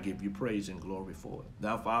Lord, I give you praise and glory for it.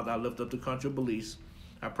 Now, Father, I lift up the country of Belize.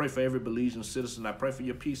 I pray for every Belizean citizen. I pray for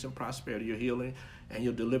your peace and prosperity, your healing, and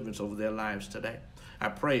your deliverance over their lives today. I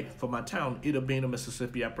pray for my town, Itta Bena,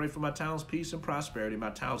 Mississippi. I pray for my town's peace and prosperity,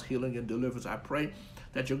 my town's healing and deliverance. I pray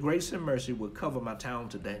that your grace and mercy will cover my town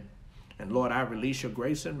today. And Lord, I release your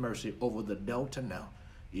grace and mercy over the Delta now.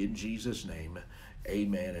 In Jesus' name,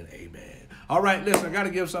 amen and amen. All right, listen, I got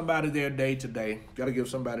to give somebody their day today. Got to give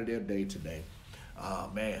somebody their day today.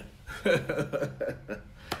 Oh, man.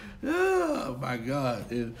 Oh, my God.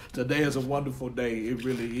 Today is a wonderful day. It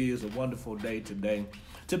really is a wonderful day today.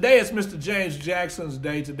 Today is Mr. James Jackson's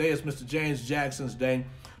day. Today is Mr. James Jackson's day.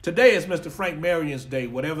 Today is Mr. Frank Marion's day.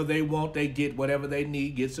 Whatever they want, they get. Whatever they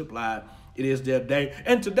need, gets supplied. It is their day.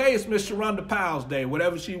 And today is Miss Sharonda Powell's day.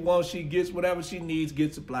 Whatever she wants, she gets. Whatever she needs,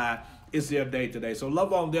 gets supplied. It's their day today. So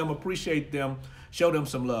love on them. Appreciate them. Show them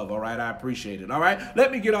some love, all right? I appreciate it, all right?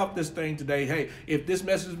 Let me get off this thing today. Hey, if this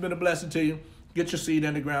message has been a blessing to you, get your seed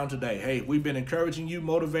in the ground today. Hey, we've been encouraging you,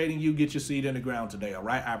 motivating you. Get your seed in the ground today, all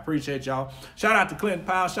right? I appreciate y'all. Shout out to Clinton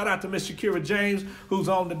Powell. Shout out to Miss Shakira James, who's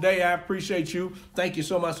on today. I appreciate you. Thank you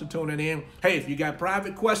so much for tuning in. Hey, if you got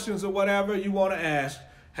private questions or whatever you want to ask,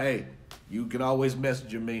 hey, you can always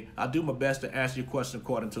message me. I'll do my best to answer your question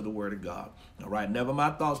according to the word of God. All right. Never my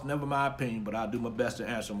thoughts, never my opinion, but I'll do my best to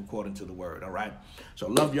answer them according to the word. All right. So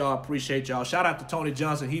love y'all. Appreciate y'all. Shout out to Tony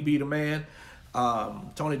Johnson. He be the man.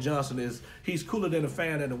 Tony Johnson he's cooler than a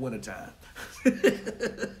fan in the wintertime.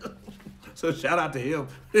 So shout out to him.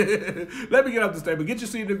 Let me get up this table. Get your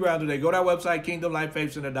seed in the ground today. Go to our website,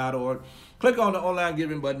 kingdomlifefaithcenter.org. Click on the online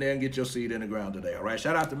giving button there and get your seed in the ground today. All right.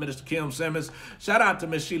 Shout out to Minister Kim Simmons. Shout out to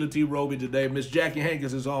Miss Sheila T. Roby today. Miss Jackie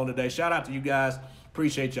Hankins is on today. Shout out to you guys.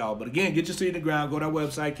 Appreciate y'all. But again, get your seed in the ground. Go to our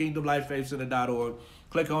website, kingdomlifefaithcenter.org.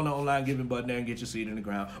 Click on the online giving button there and get your seed in the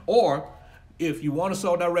ground. Or if you want to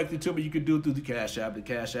sow directly to me, you can do it through the Cash App. The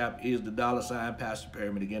Cash App is the $ Pastor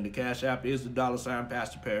Perryman. Again, the Cash App is the $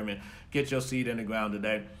 Pastor Perryman. Get your seed in the ground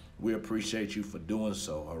today. We appreciate you for doing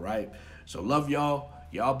so, all right? So love y'all.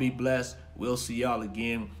 Y'all be blessed. We'll see y'all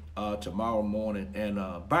again tomorrow morning. And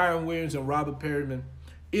Byron Williams and Robert Perryman,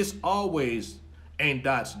 it's always Ain't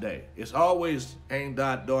Dot's day. It's always Ain't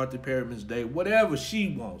Dot Dorothy Perryman's day. Whatever she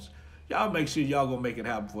wants. Y'all make sure y'all gonna make it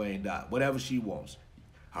happen for Ain't Dot. Whatever she wants.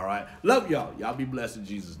 All right. Love y'all. Y'all be blessed in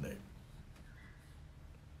Jesus' name.